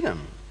 I've seen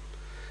him.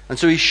 And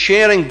so he's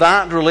sharing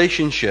that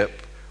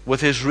relationship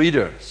with his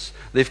readers.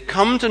 They've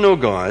come to know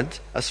God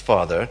as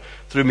Father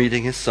through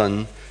meeting his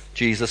Son,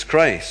 Jesus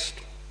Christ.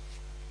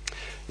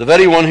 The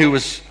very one who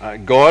was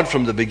God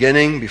from the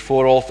beginning,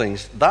 before all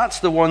things, that's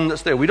the one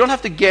that's there. We don't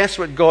have to guess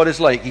what God is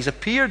like. He's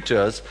appeared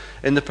to us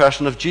in the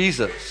person of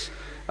Jesus.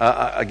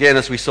 Again,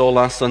 as we saw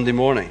last Sunday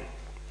morning.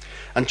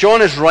 And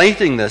John is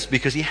writing this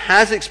because he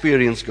has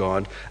experienced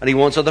God and he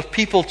wants other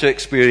people to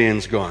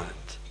experience God.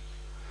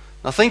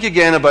 Now think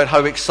again about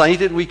how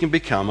excited we can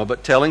become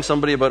about telling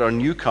somebody about our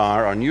new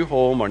car, our new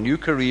home, our new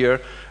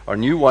career, our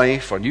new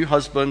wife, our new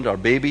husband, our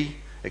baby,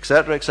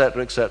 etc.,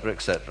 etc., etc.,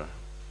 etc.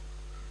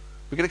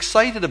 We get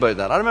excited about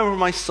that. I remember when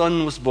my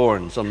son was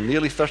born, some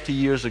nearly 30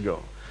 years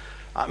ago.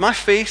 My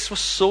face was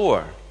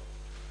sore.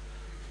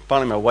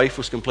 Apparently my wife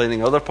was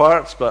complaining other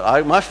parts,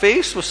 but my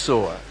face was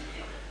sore.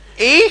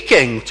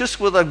 aching, just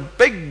with a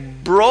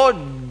big,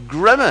 broad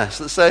grimace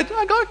that said,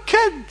 I got a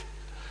kid.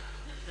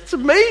 It's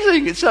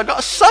amazing. I got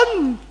a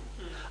son.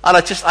 And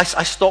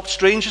I stopped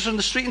strangers on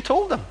the street and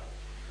told them.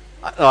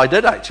 I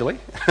did, actually.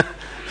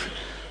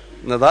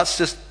 Now,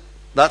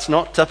 that's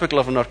not typical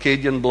of an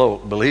Arcadian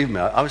bloke, believe me.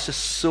 I was just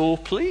so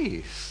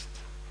pleased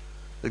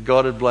that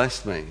God had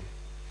blessed me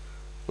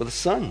with a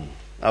son.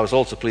 I was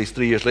also pleased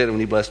 3 years later when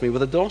he blessed me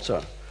with a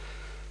daughter.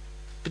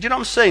 But you know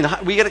what I'm saying?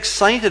 We get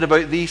excited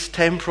about these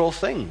temporal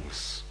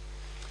things.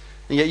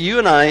 And yet you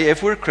and I,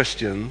 if we're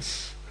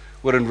Christians,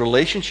 we're in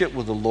relationship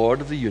with the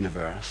Lord of the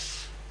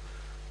universe,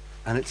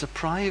 and it's a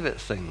private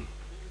thing.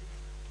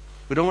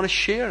 We don't want to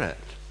share it.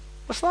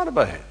 What's that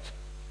about?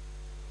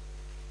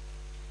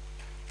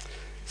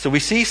 So we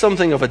see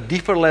something of a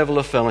deeper level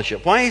of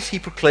fellowship. Why is he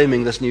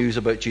proclaiming this news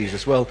about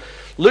Jesus? Well,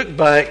 look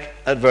back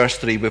at verse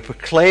 3. We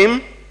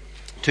proclaim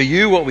to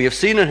you what we have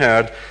seen and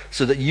heard,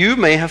 so that you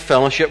may have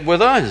fellowship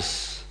with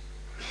us.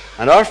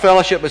 And our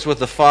fellowship is with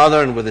the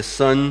Father and with his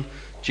Son,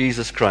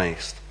 Jesus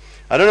Christ.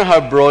 I don't know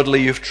how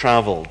broadly you've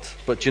traveled,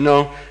 but you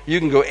know, you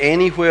can go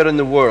anywhere in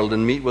the world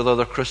and meet with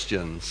other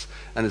Christians,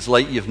 and it's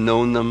like you've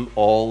known them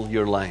all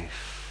your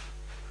life.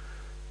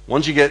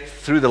 Once you get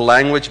through the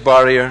language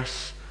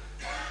barriers,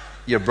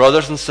 your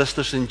brothers and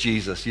sisters in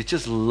Jesus, you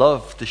just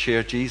love to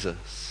share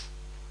Jesus.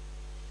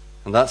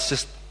 And that's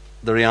just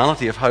the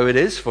reality of how it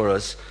is for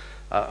us,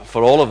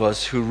 for all of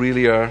us who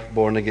really are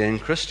born-again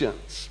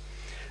Christians.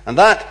 And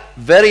that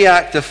very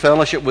active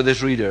fellowship with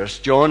his readers,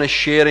 John is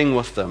sharing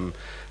with them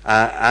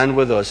and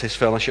with us his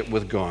fellowship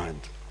with God.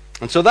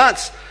 And so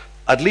that's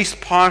at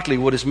least partly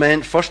what is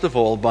meant, first of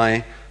all,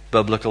 by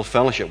biblical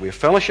fellowship. We have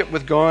fellowship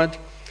with God,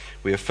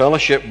 we have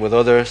fellowship with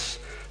others,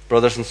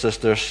 brothers and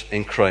sisters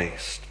in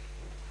Christ.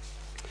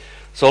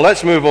 So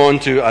let's move on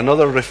to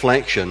another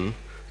reflection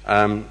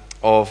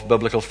of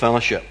biblical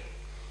fellowship.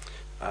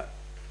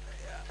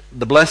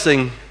 The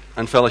blessing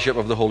and fellowship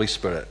of the Holy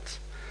Spirit.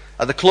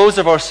 At the close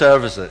of our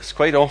services,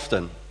 quite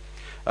often,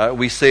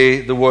 we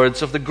say the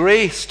words of the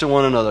grace to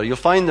one another. You'll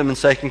find them in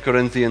 2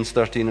 Corinthians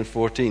 13 and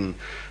 14,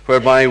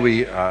 whereby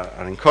we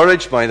are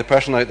encouraged by the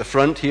person out the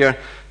front here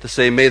to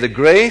say, may the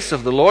grace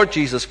of the Lord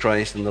Jesus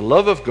Christ and the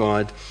love of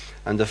God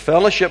and the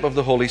fellowship of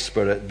the Holy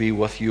Spirit be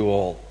with you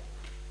all.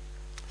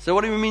 So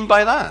what do we mean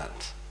by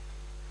that?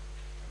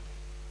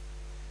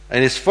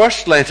 In his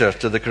first letter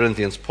to the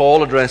Corinthians,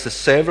 Paul addresses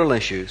several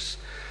issues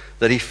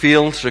that he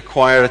feels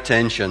require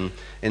attention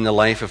in the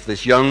life of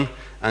this young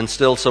and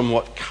still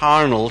somewhat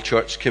carnal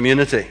church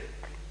community.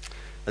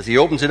 As he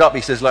opens it up,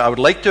 he says, I would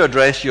like to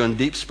address you on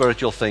deep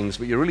spiritual things,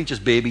 but you're really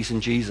just babies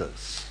in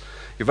Jesus.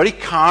 You're very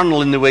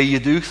carnal in the way you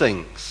do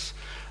things.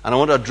 And I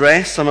want to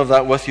address some of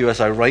that with you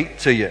as I write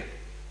to you.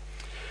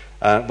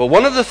 But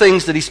one of the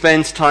things that he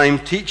spends time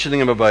teaching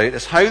them about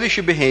is how they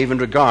should behave in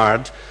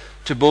regard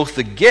to both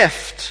the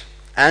gift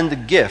and the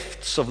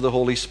gifts of the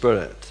Holy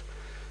Spirit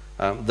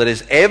that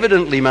is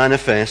evidently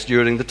manifest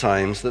during the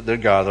times that they're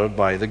gathered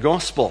by the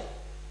gospel.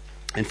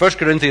 In 1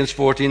 Corinthians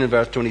 14 and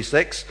verse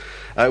 26,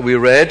 we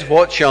read,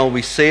 what shall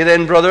we say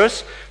then,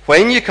 brothers?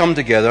 When you come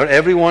together,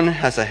 everyone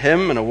has a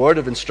hymn and a word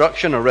of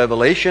instruction, a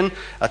revelation,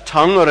 a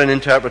tongue or an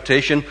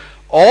interpretation.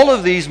 All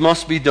of these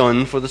must be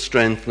done for the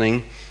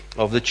strengthening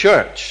of the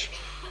church.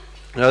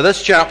 Now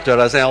this chapter,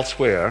 as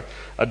elsewhere,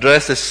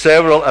 addresses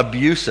several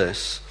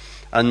abuses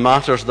and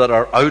matters that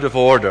are out of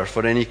order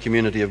for any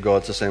community of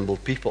God's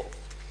assembled people.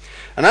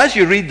 And as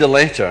you read the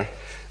letter,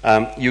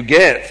 you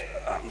get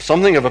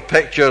something of a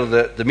picture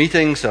that the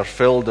meetings are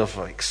filled of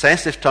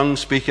excessive tongue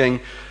speaking,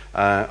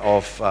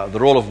 of the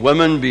role of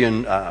women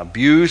being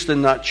abused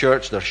in that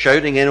church. They're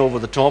shouting in over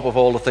the top of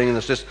all the things.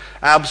 There's just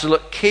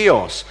absolute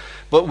chaos.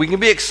 But we can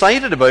be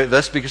excited about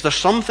this because there's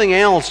something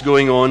else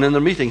going on in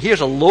the meeting.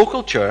 Here's a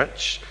local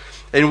church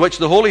in which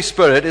the Holy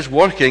Spirit is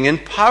working in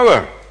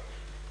power.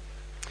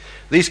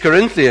 These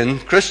Corinthian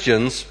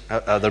Christians,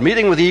 they're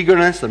meeting with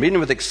eagerness, they're meeting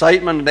with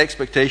excitement and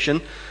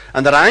expectation,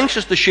 and they're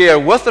anxious to share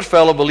with their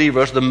fellow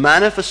believers the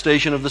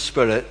manifestation of the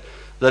Spirit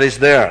that is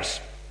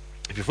theirs.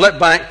 If you flip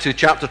back to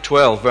chapter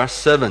 12, verse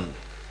 7,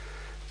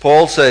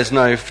 Paul says,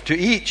 now, to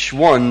each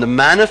one the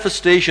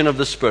manifestation of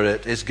the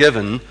Spirit is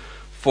given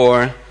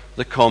for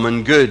the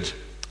common good.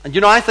 And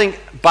you know, I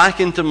think back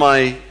into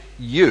my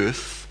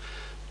youth,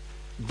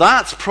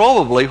 that's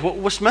probably what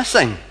was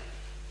missing.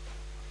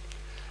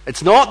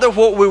 It's not that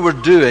what we were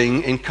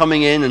doing in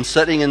coming in and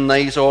sitting in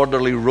nice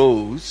orderly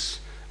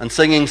rows and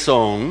singing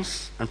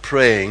songs and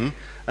praying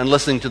and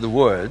listening to the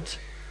word,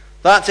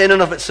 that's in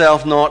and of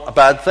itself not a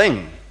bad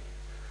thing.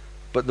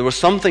 But there was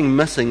something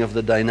missing of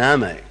the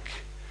dynamic,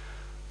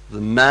 the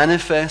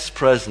manifest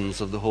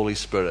presence of the Holy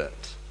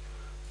Spirit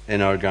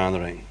in our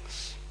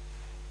gatherings.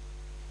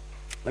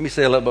 Let me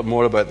say a little bit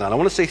more about that. I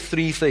want to say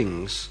three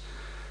things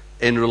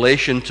in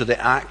relation to the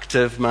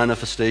active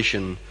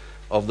manifestation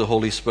of the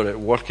Holy Spirit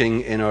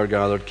working in our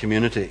gathered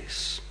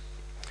communities.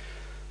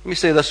 Let me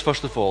say this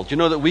first of all. Do you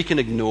know that we can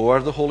ignore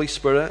the Holy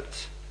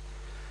Spirit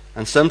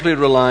and simply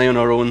rely on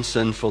our own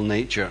sinful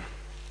nature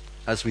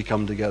as we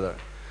come together?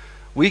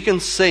 We can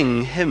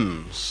sing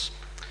hymns.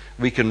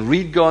 We can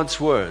read God's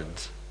Word.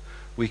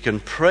 we can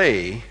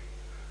pray,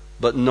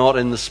 but not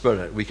in the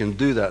Spirit. We can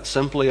do that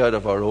simply out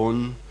of our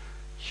own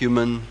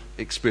human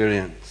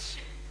experience.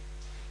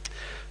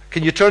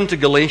 Can you turn to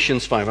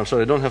Galatians 5? I'm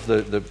sorry, I don't have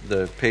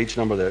the page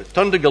number there.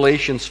 Turn to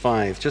Galatians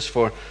 5, just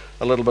for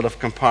a little bit of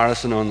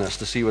comparison on this,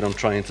 to see what I'm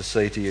trying to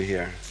say to you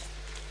here.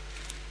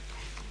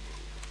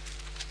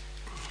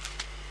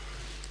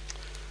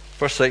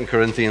 1st, 2nd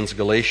Corinthians,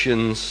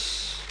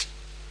 Galatians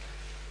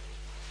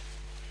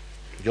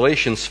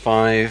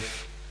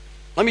 5.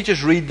 Let me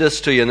just read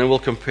this to you and then we'll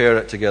compare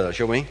it together,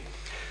 shall we?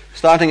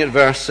 Starting at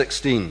verse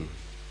 16.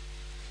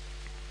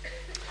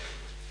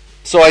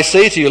 So I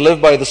say to you, live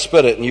by the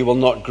Spirit, and you will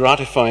not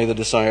gratify the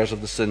desires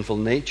of the sinful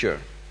nature.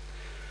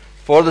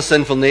 For the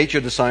sinful nature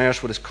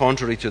desires what is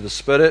contrary to the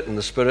Spirit, and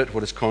the Spirit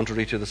what is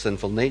contrary to the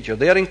sinful nature.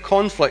 They are in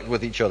conflict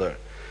with each other,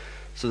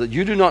 so that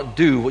you do not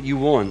do what you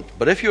want.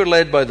 But if you are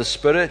led by the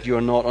Spirit, you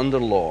are not under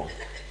law.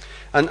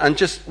 And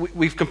just,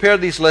 we've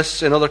compared these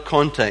lists in other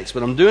contexts,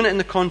 but I'm doing it in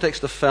the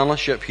context of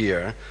fellowship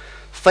here.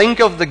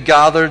 Think of the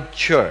gathered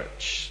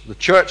church, the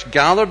church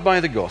gathered by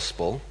the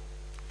gospel,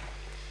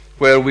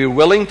 where we're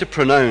willing to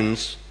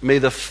pronounce, may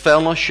the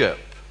fellowship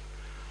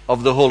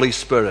of the Holy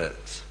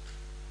Spirit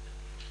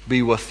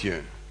be with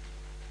you.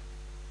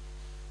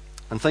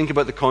 And think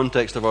about the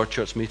context of our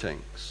church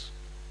meetings.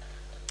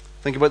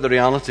 Think about the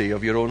reality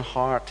of your own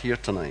heart here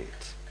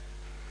tonight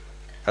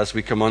as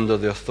we come under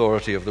the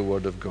authority of the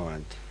Word of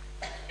God.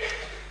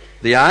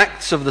 The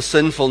acts of the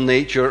sinful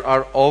nature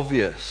are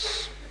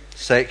obvious: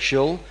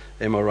 sexual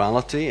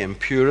immorality,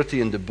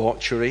 impurity and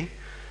debauchery,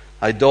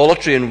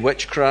 idolatry and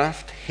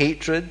witchcraft,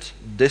 hatred,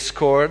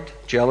 discord,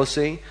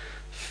 jealousy,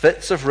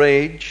 fits of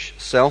rage,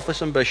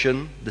 selfish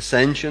ambition,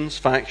 dissensions,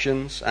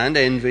 factions, and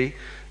envy,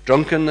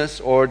 drunkenness,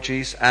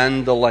 orgies,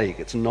 and the like.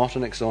 It's not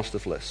an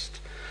exhaustive list.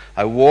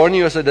 I warn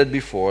you, as I did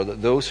before,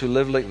 that those who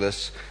live like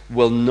this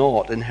will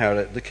not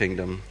inherit the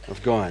kingdom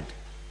of God.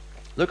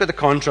 Look at the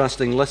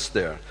contrasting list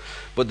there.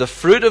 But the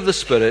fruit of the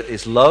Spirit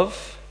is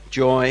love,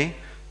 joy,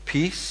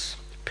 peace,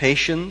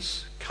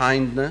 patience,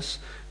 kindness,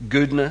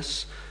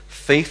 goodness,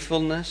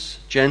 faithfulness,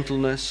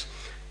 gentleness,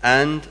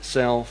 and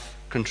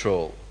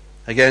self-control.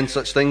 Against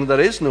such thing there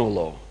is no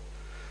law.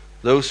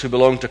 Those who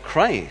belong to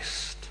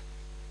Christ,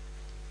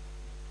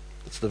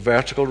 it's the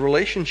vertical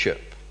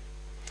relationship,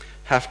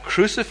 have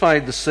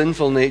crucified the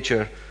sinful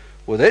nature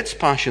with its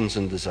passions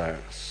and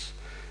desires.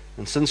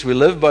 And since we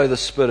live by the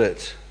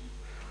Spirit,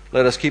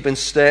 let us keep in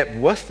step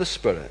with the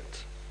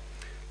Spirit.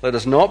 Let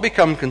us not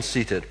become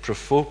conceited,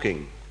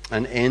 provoking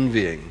and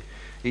envying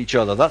each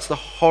other. That's the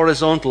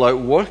horizontal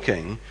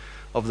outworking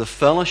of the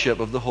fellowship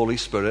of the Holy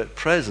Spirit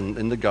present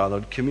in the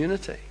gathered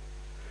community.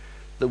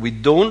 That we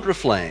don't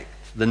reflect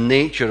the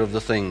nature of the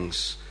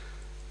things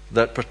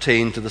that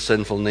pertain to the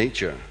sinful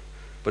nature,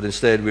 but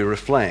instead we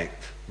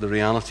reflect the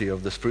reality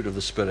of the fruit of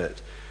the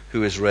Spirit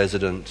who is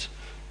resident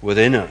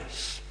within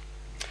us.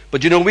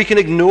 But we can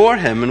ignore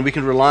him and we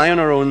can rely on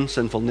our own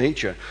sinful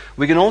nature.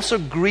 We can also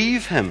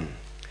grieve him,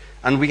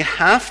 and we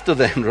have to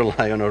then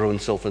rely on our own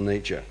sinful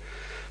nature.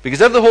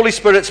 Because if the Holy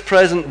Spirit's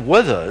present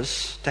with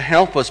us to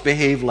help us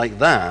behave like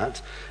that,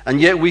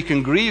 and yet we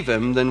can grieve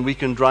him, then we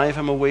can drive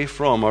him away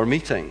from our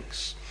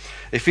meetings.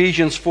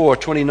 Ephesians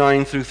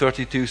 4:29 through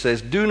 32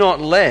 says, do not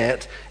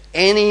let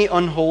any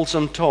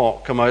unwholesome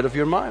talk come out of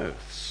your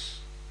mouths.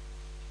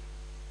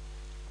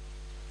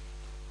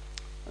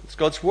 It's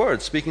God's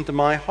word speaking to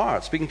my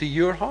heart, speaking to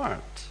your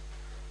heart,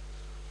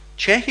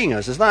 checking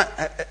us.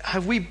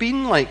 Have we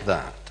been like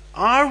that?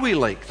 Are we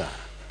like that?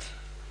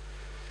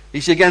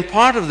 You see, again,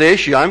 part of the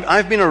issue,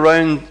 I've been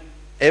around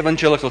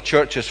evangelical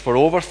churches for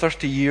over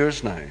 30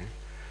 years now.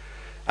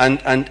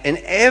 And in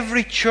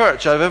every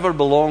church I've ever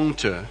belonged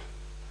to,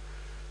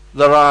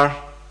 there are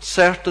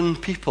certain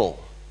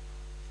people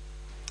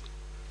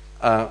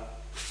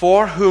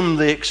for whom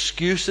the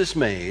excuse is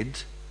made,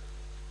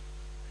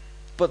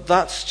 but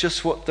that's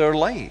just what they're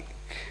like.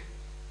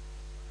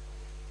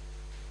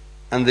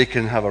 And they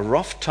can have a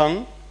rough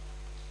tongue.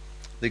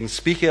 They can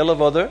speak ill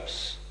of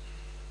others.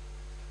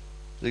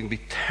 They can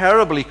be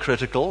terribly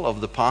critical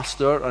of the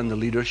pastor and the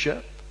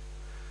leadership.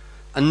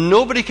 And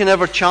nobody can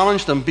ever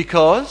challenge them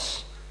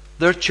because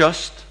they're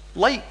just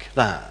like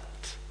that.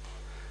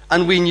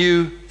 And we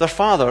knew their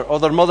father or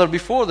their mother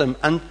before them,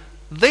 and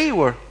they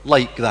were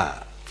like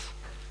that.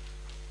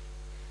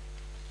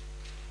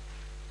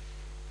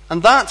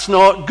 And that's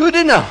not good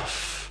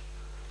enough,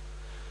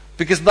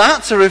 because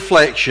that's a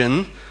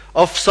reflection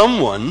of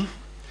someone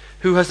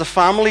who has a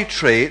family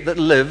trait that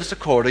lives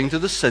according to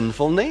the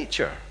sinful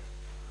nature.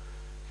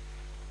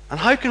 And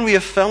how can we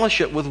have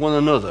fellowship with one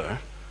another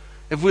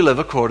if we live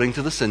according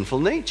to the sinful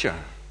nature?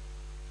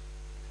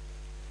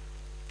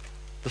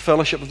 The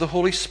fellowship of the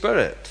Holy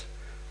Spirit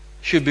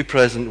should be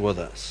present with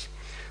us.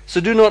 So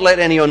do not let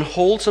any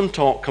unwholesome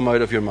talk come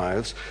out of your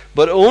mouths,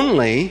 but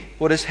only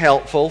what is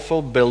helpful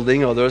for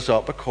building others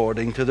up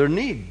according to their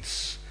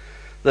needs,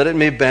 that it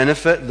may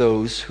benefit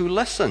those who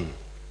listen.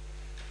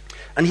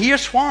 And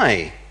here's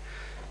why.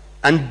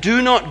 And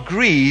do not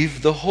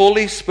grieve the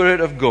Holy Spirit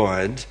of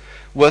God,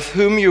 with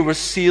whom you were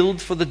sealed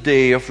for the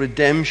day of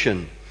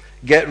redemption.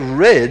 Get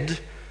rid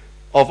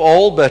of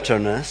all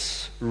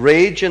bitterness,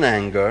 rage and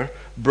anger,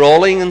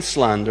 brawling and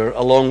slander,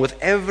 along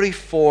with every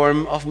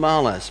form of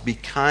malice. Be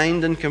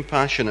kind and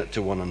compassionate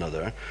to one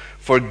another,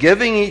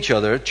 forgiving each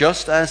other,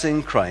 just as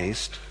in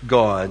Christ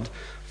God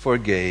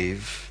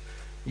forgave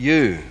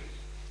you.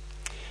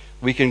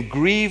 We can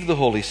grieve the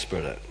Holy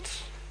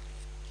Spirit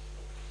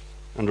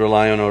and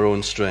rely on our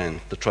own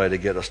strength to try to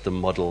get us to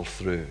muddle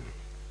through.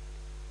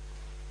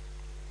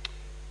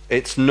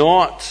 It's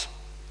not,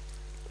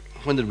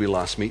 when did we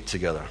last meet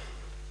together?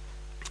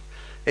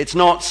 It's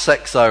not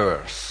 6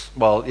 hours.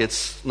 Well,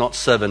 it's not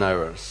 7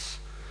 hours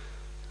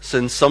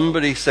since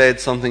somebody said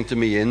something to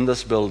me in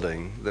this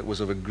building that was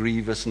of a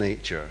grievous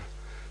nature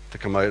to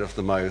come out of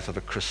the mouth of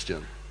a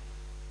Christian.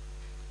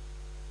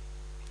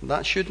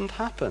 That shouldn't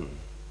happen.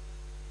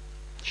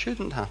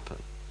 Shouldn't happen.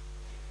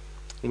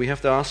 We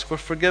have to ask for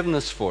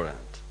forgiveness for it.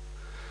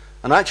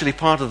 And actually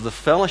part of the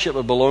fellowship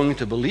of belonging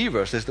to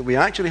believers is that we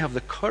actually have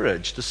the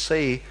courage to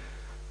say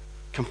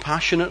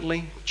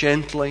compassionately,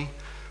 gently,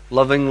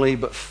 lovingly,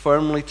 but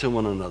firmly to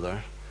one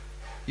another,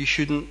 you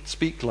shouldn't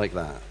speak like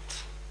that.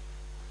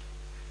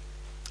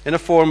 In a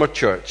former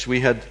church,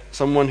 we had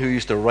someone who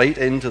used to write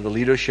into the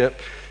leadership,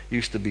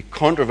 used to be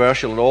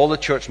controversial at all the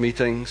church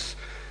meetings,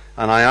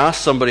 and I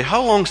asked somebody,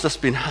 how long's this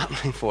been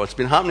happening for? It's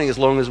been happening as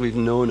long as we've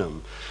known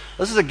him.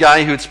 This is a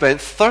guy who had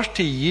spent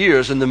 30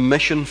 years in the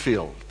mission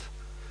field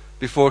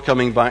before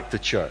coming back to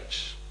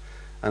church.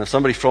 And if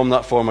somebody from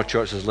that former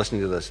church is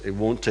listening to this, it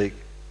won't take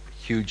a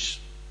huge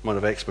amount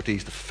of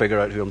expertise to figure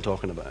out who I'm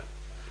talking about.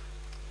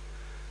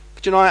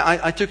 But you know,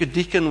 I took a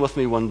deacon with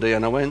me one day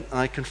and I went and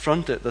I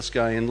confronted this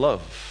guy in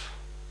love.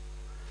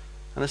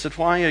 And I said,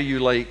 why are you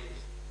like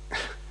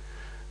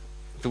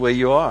the way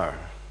you are?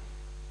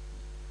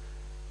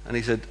 And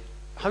he said,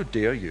 how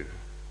dare you?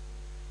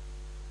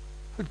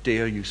 How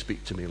dare you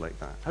speak to me like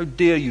that? How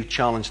dare you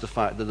challenge the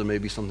fact that there may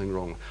be something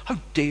wrong? How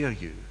dare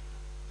you?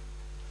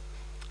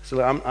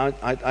 So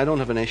I don't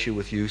have an issue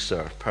with you,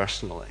 sir,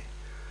 personally.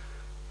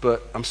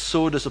 But I'm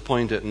so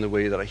disappointed in the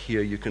way that I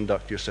hear you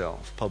conduct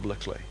yourself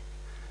publicly.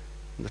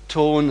 And the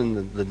tone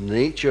and the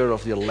nature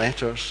of your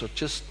letters are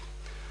just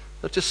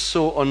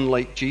so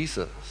unlike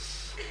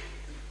Jesus.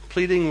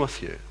 Pleading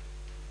with you.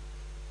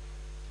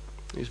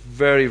 He's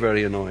very,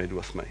 very annoyed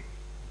with me.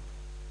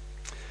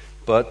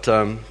 But,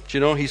 do you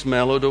know, he's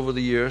mellowed over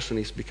the years and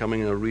he's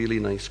becoming a really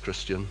nice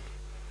Christian.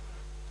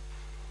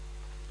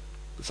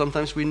 But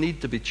sometimes we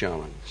need to be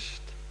challenged.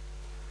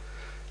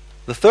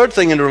 The third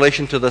thing in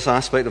relation to this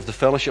aspect of the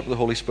fellowship of the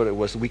Holy Spirit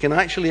was that we can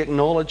actually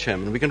acknowledge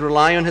him and we can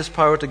rely on his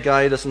power to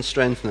guide us and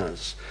strengthen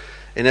us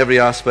in every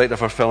aspect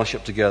of our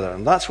fellowship together.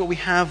 And that's what we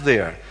have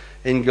there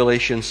in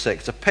Galatians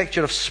 6, a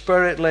picture of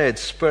Spirit-led,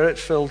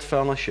 Spirit-filled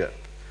fellowship.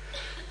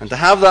 And to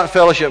have that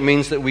fellowship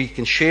means that we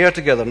can share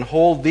together and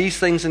hold these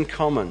things in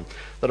common,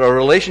 that our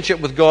relationship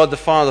with God the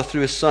Father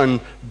through his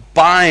Son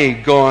by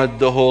God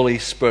the Holy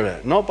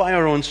Spirit, not by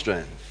our own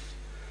strength.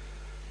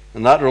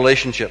 And that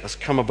relationship has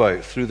come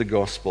about through the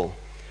gospel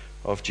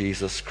of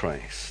Jesus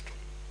Christ.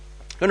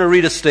 I'm going to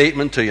read a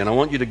statement to you, and I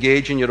want you to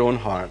gauge in your own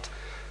heart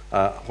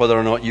whether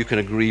or not you can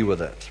agree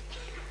with it.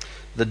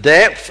 The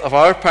depth of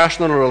our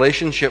personal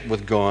relationship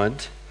with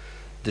God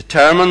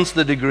determines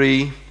the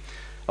degree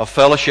of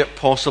fellowship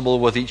possible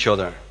with each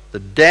other. The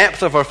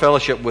depth of our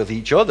fellowship with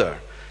each other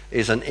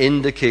is an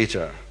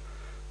indicator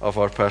of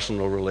our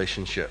personal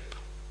relationship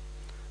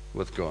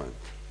with God.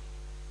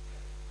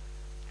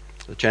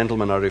 The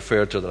gentleman I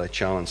referred to that I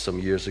challenged some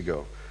years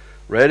ago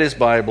read his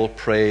Bible,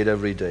 prayed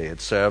every day,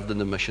 had served in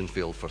the mission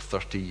field for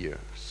 30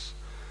 years.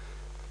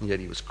 And yet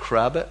he was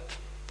crabbit,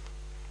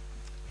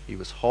 he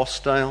was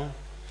hostile,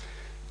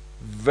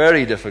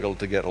 very difficult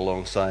to get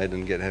alongside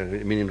and get a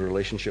meaningful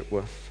relationship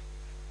with.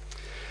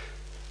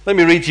 Let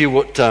me read to you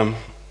what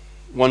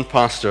one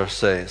pastor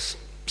says.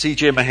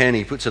 C.J.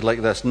 Mahaney puts it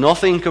like this: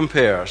 nothing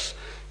compares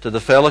to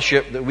the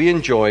fellowship that we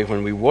enjoy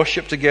when we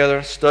worship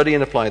together, study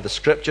and apply the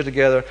Scripture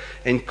together,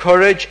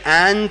 encourage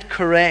and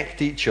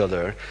correct each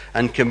other,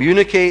 and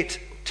communicate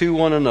to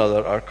one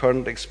another our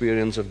current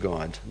experience of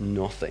God.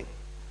 Nothing.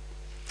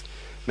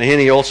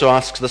 Mahaney also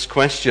asks this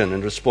question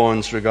and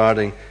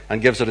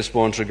gives a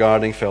response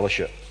regarding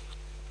fellowship.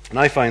 And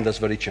I find this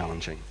very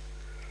challenging.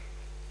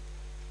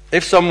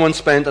 If someone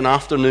spent an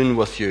afternoon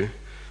with you,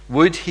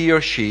 would he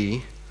or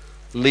she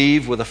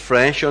leave with a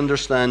fresh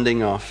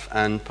understanding of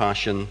and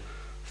passion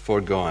for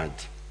God?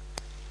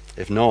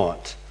 If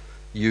not,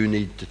 you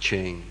need to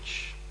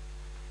change.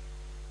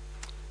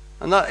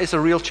 And that is a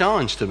real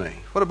challenge to me.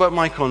 What about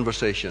my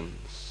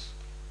conversations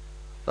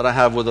that I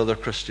have with other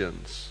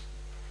Christians?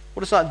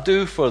 What does that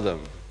do for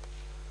them?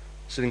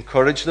 Does it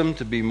encourage them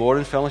to be more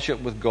in fellowship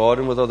with God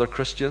and with other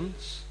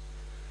Christians?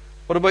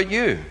 What about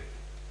you?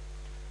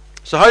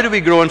 So how do we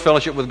grow in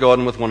fellowship with God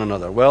and with one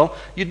another? Well,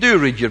 you do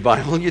read your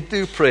Bible, you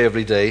do pray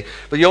every day,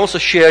 but you also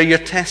share your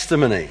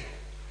testimony.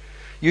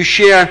 You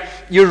share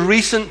your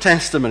recent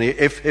testimony.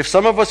 If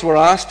some of us were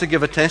asked to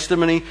give a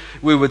testimony,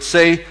 we would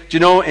say, do you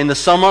know, in the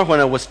summer when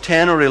I was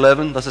 10 or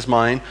 11, this is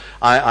mine,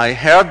 I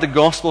heard the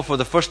gospel for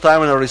the first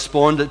time and I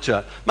responded to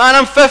it. Man,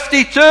 I'm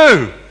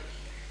 52!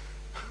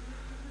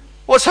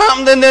 What's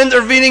happened in the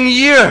intervening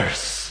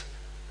years?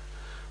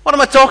 What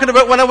am I talking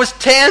about when I was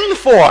 10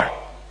 for?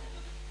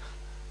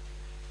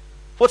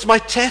 What's my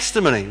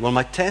testimony? Well,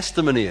 my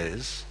testimony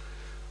is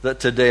that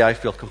today I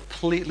feel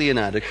completely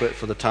inadequate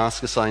for the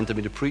task assigned to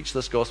me to preach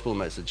this gospel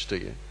message to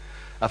you.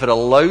 I've had a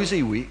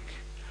lousy week,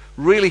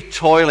 really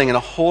toiling in a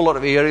whole lot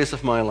of areas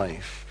of my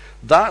life.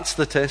 That's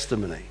the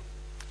testimony.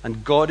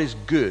 And God is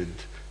good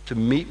to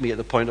meet me at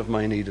the point of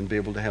my need and be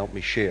able to help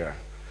me share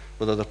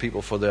with other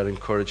people for their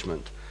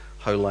encouragement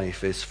how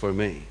life is for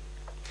me.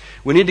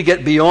 We need to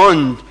get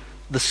beyond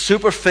the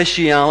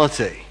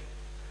superficiality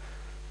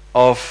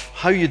of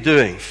how you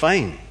doing?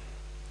 Fine.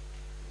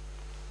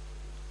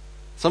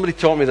 Somebody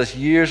taught me this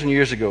years and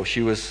years ago.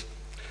 She was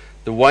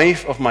the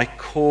wife of my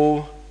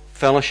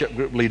co-fellowship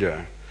group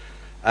leader.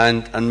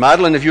 And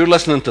Madeline, if you're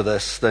listening to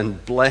this, then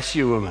bless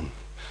you, woman,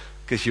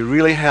 because you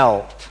really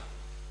helped.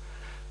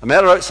 I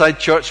met her outside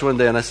church one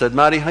day and I said,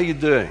 Maddie, how you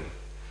doing?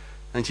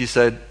 And she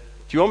said,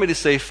 do you want me to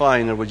say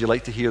fine or would you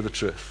like to hear the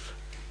truth?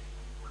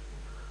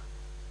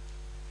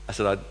 I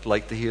said, I'd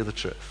like to hear the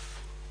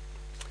truth.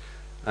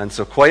 And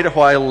so quite a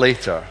while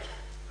later,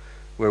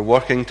 we're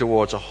working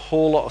towards a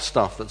whole lot of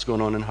stuff that's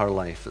going on in her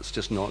life that's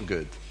just not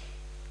good.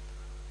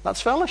 That's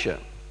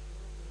fellowship.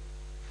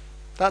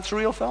 That's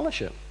real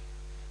fellowship.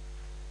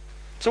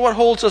 So what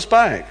holds us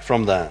back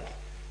from that?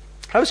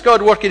 How's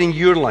God working in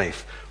your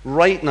life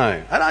right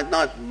now?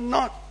 And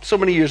not so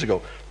many years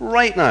ago.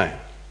 Right now.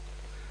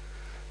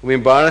 Are we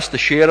embarrassed to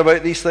share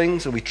about these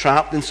things? Are we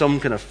trapped in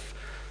some kind of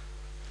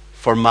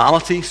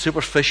formality,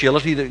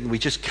 superficiality that we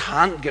just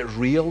can't get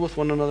real with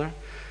one another?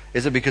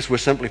 Is it because we're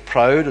simply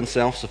proud and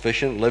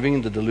self-sufficient, living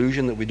in the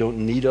delusion that we don't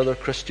need other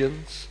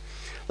Christians?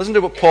 Listen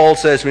to what Paul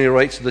says when he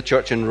writes to the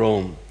church in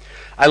Rome.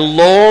 I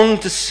long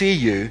to see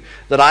you,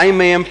 that I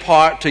may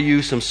impart to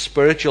you some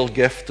spiritual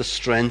gift to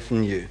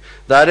strengthen you.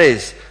 That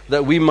is,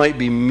 that we might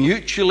be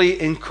mutually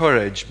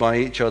encouraged by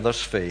each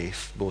other's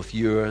faith, both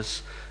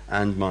yours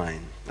and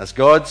mine. As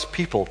God's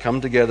people come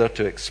together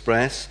to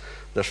express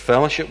their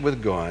fellowship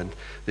with God,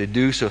 they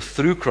do so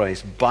through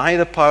Christ by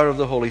the power of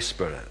the Holy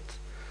Spirit.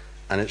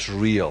 And it's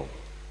real,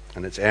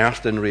 and it's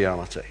earthed in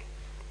reality.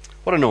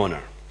 What an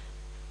honor.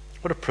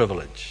 What a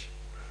privilege.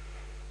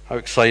 How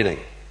exciting.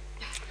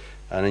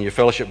 And in your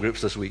fellowship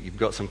groups this week, you've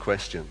got some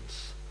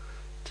questions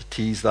to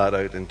tease that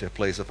out into a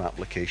place of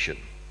application.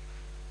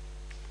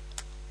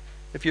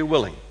 If you're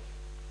willing,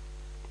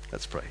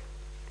 let's pray.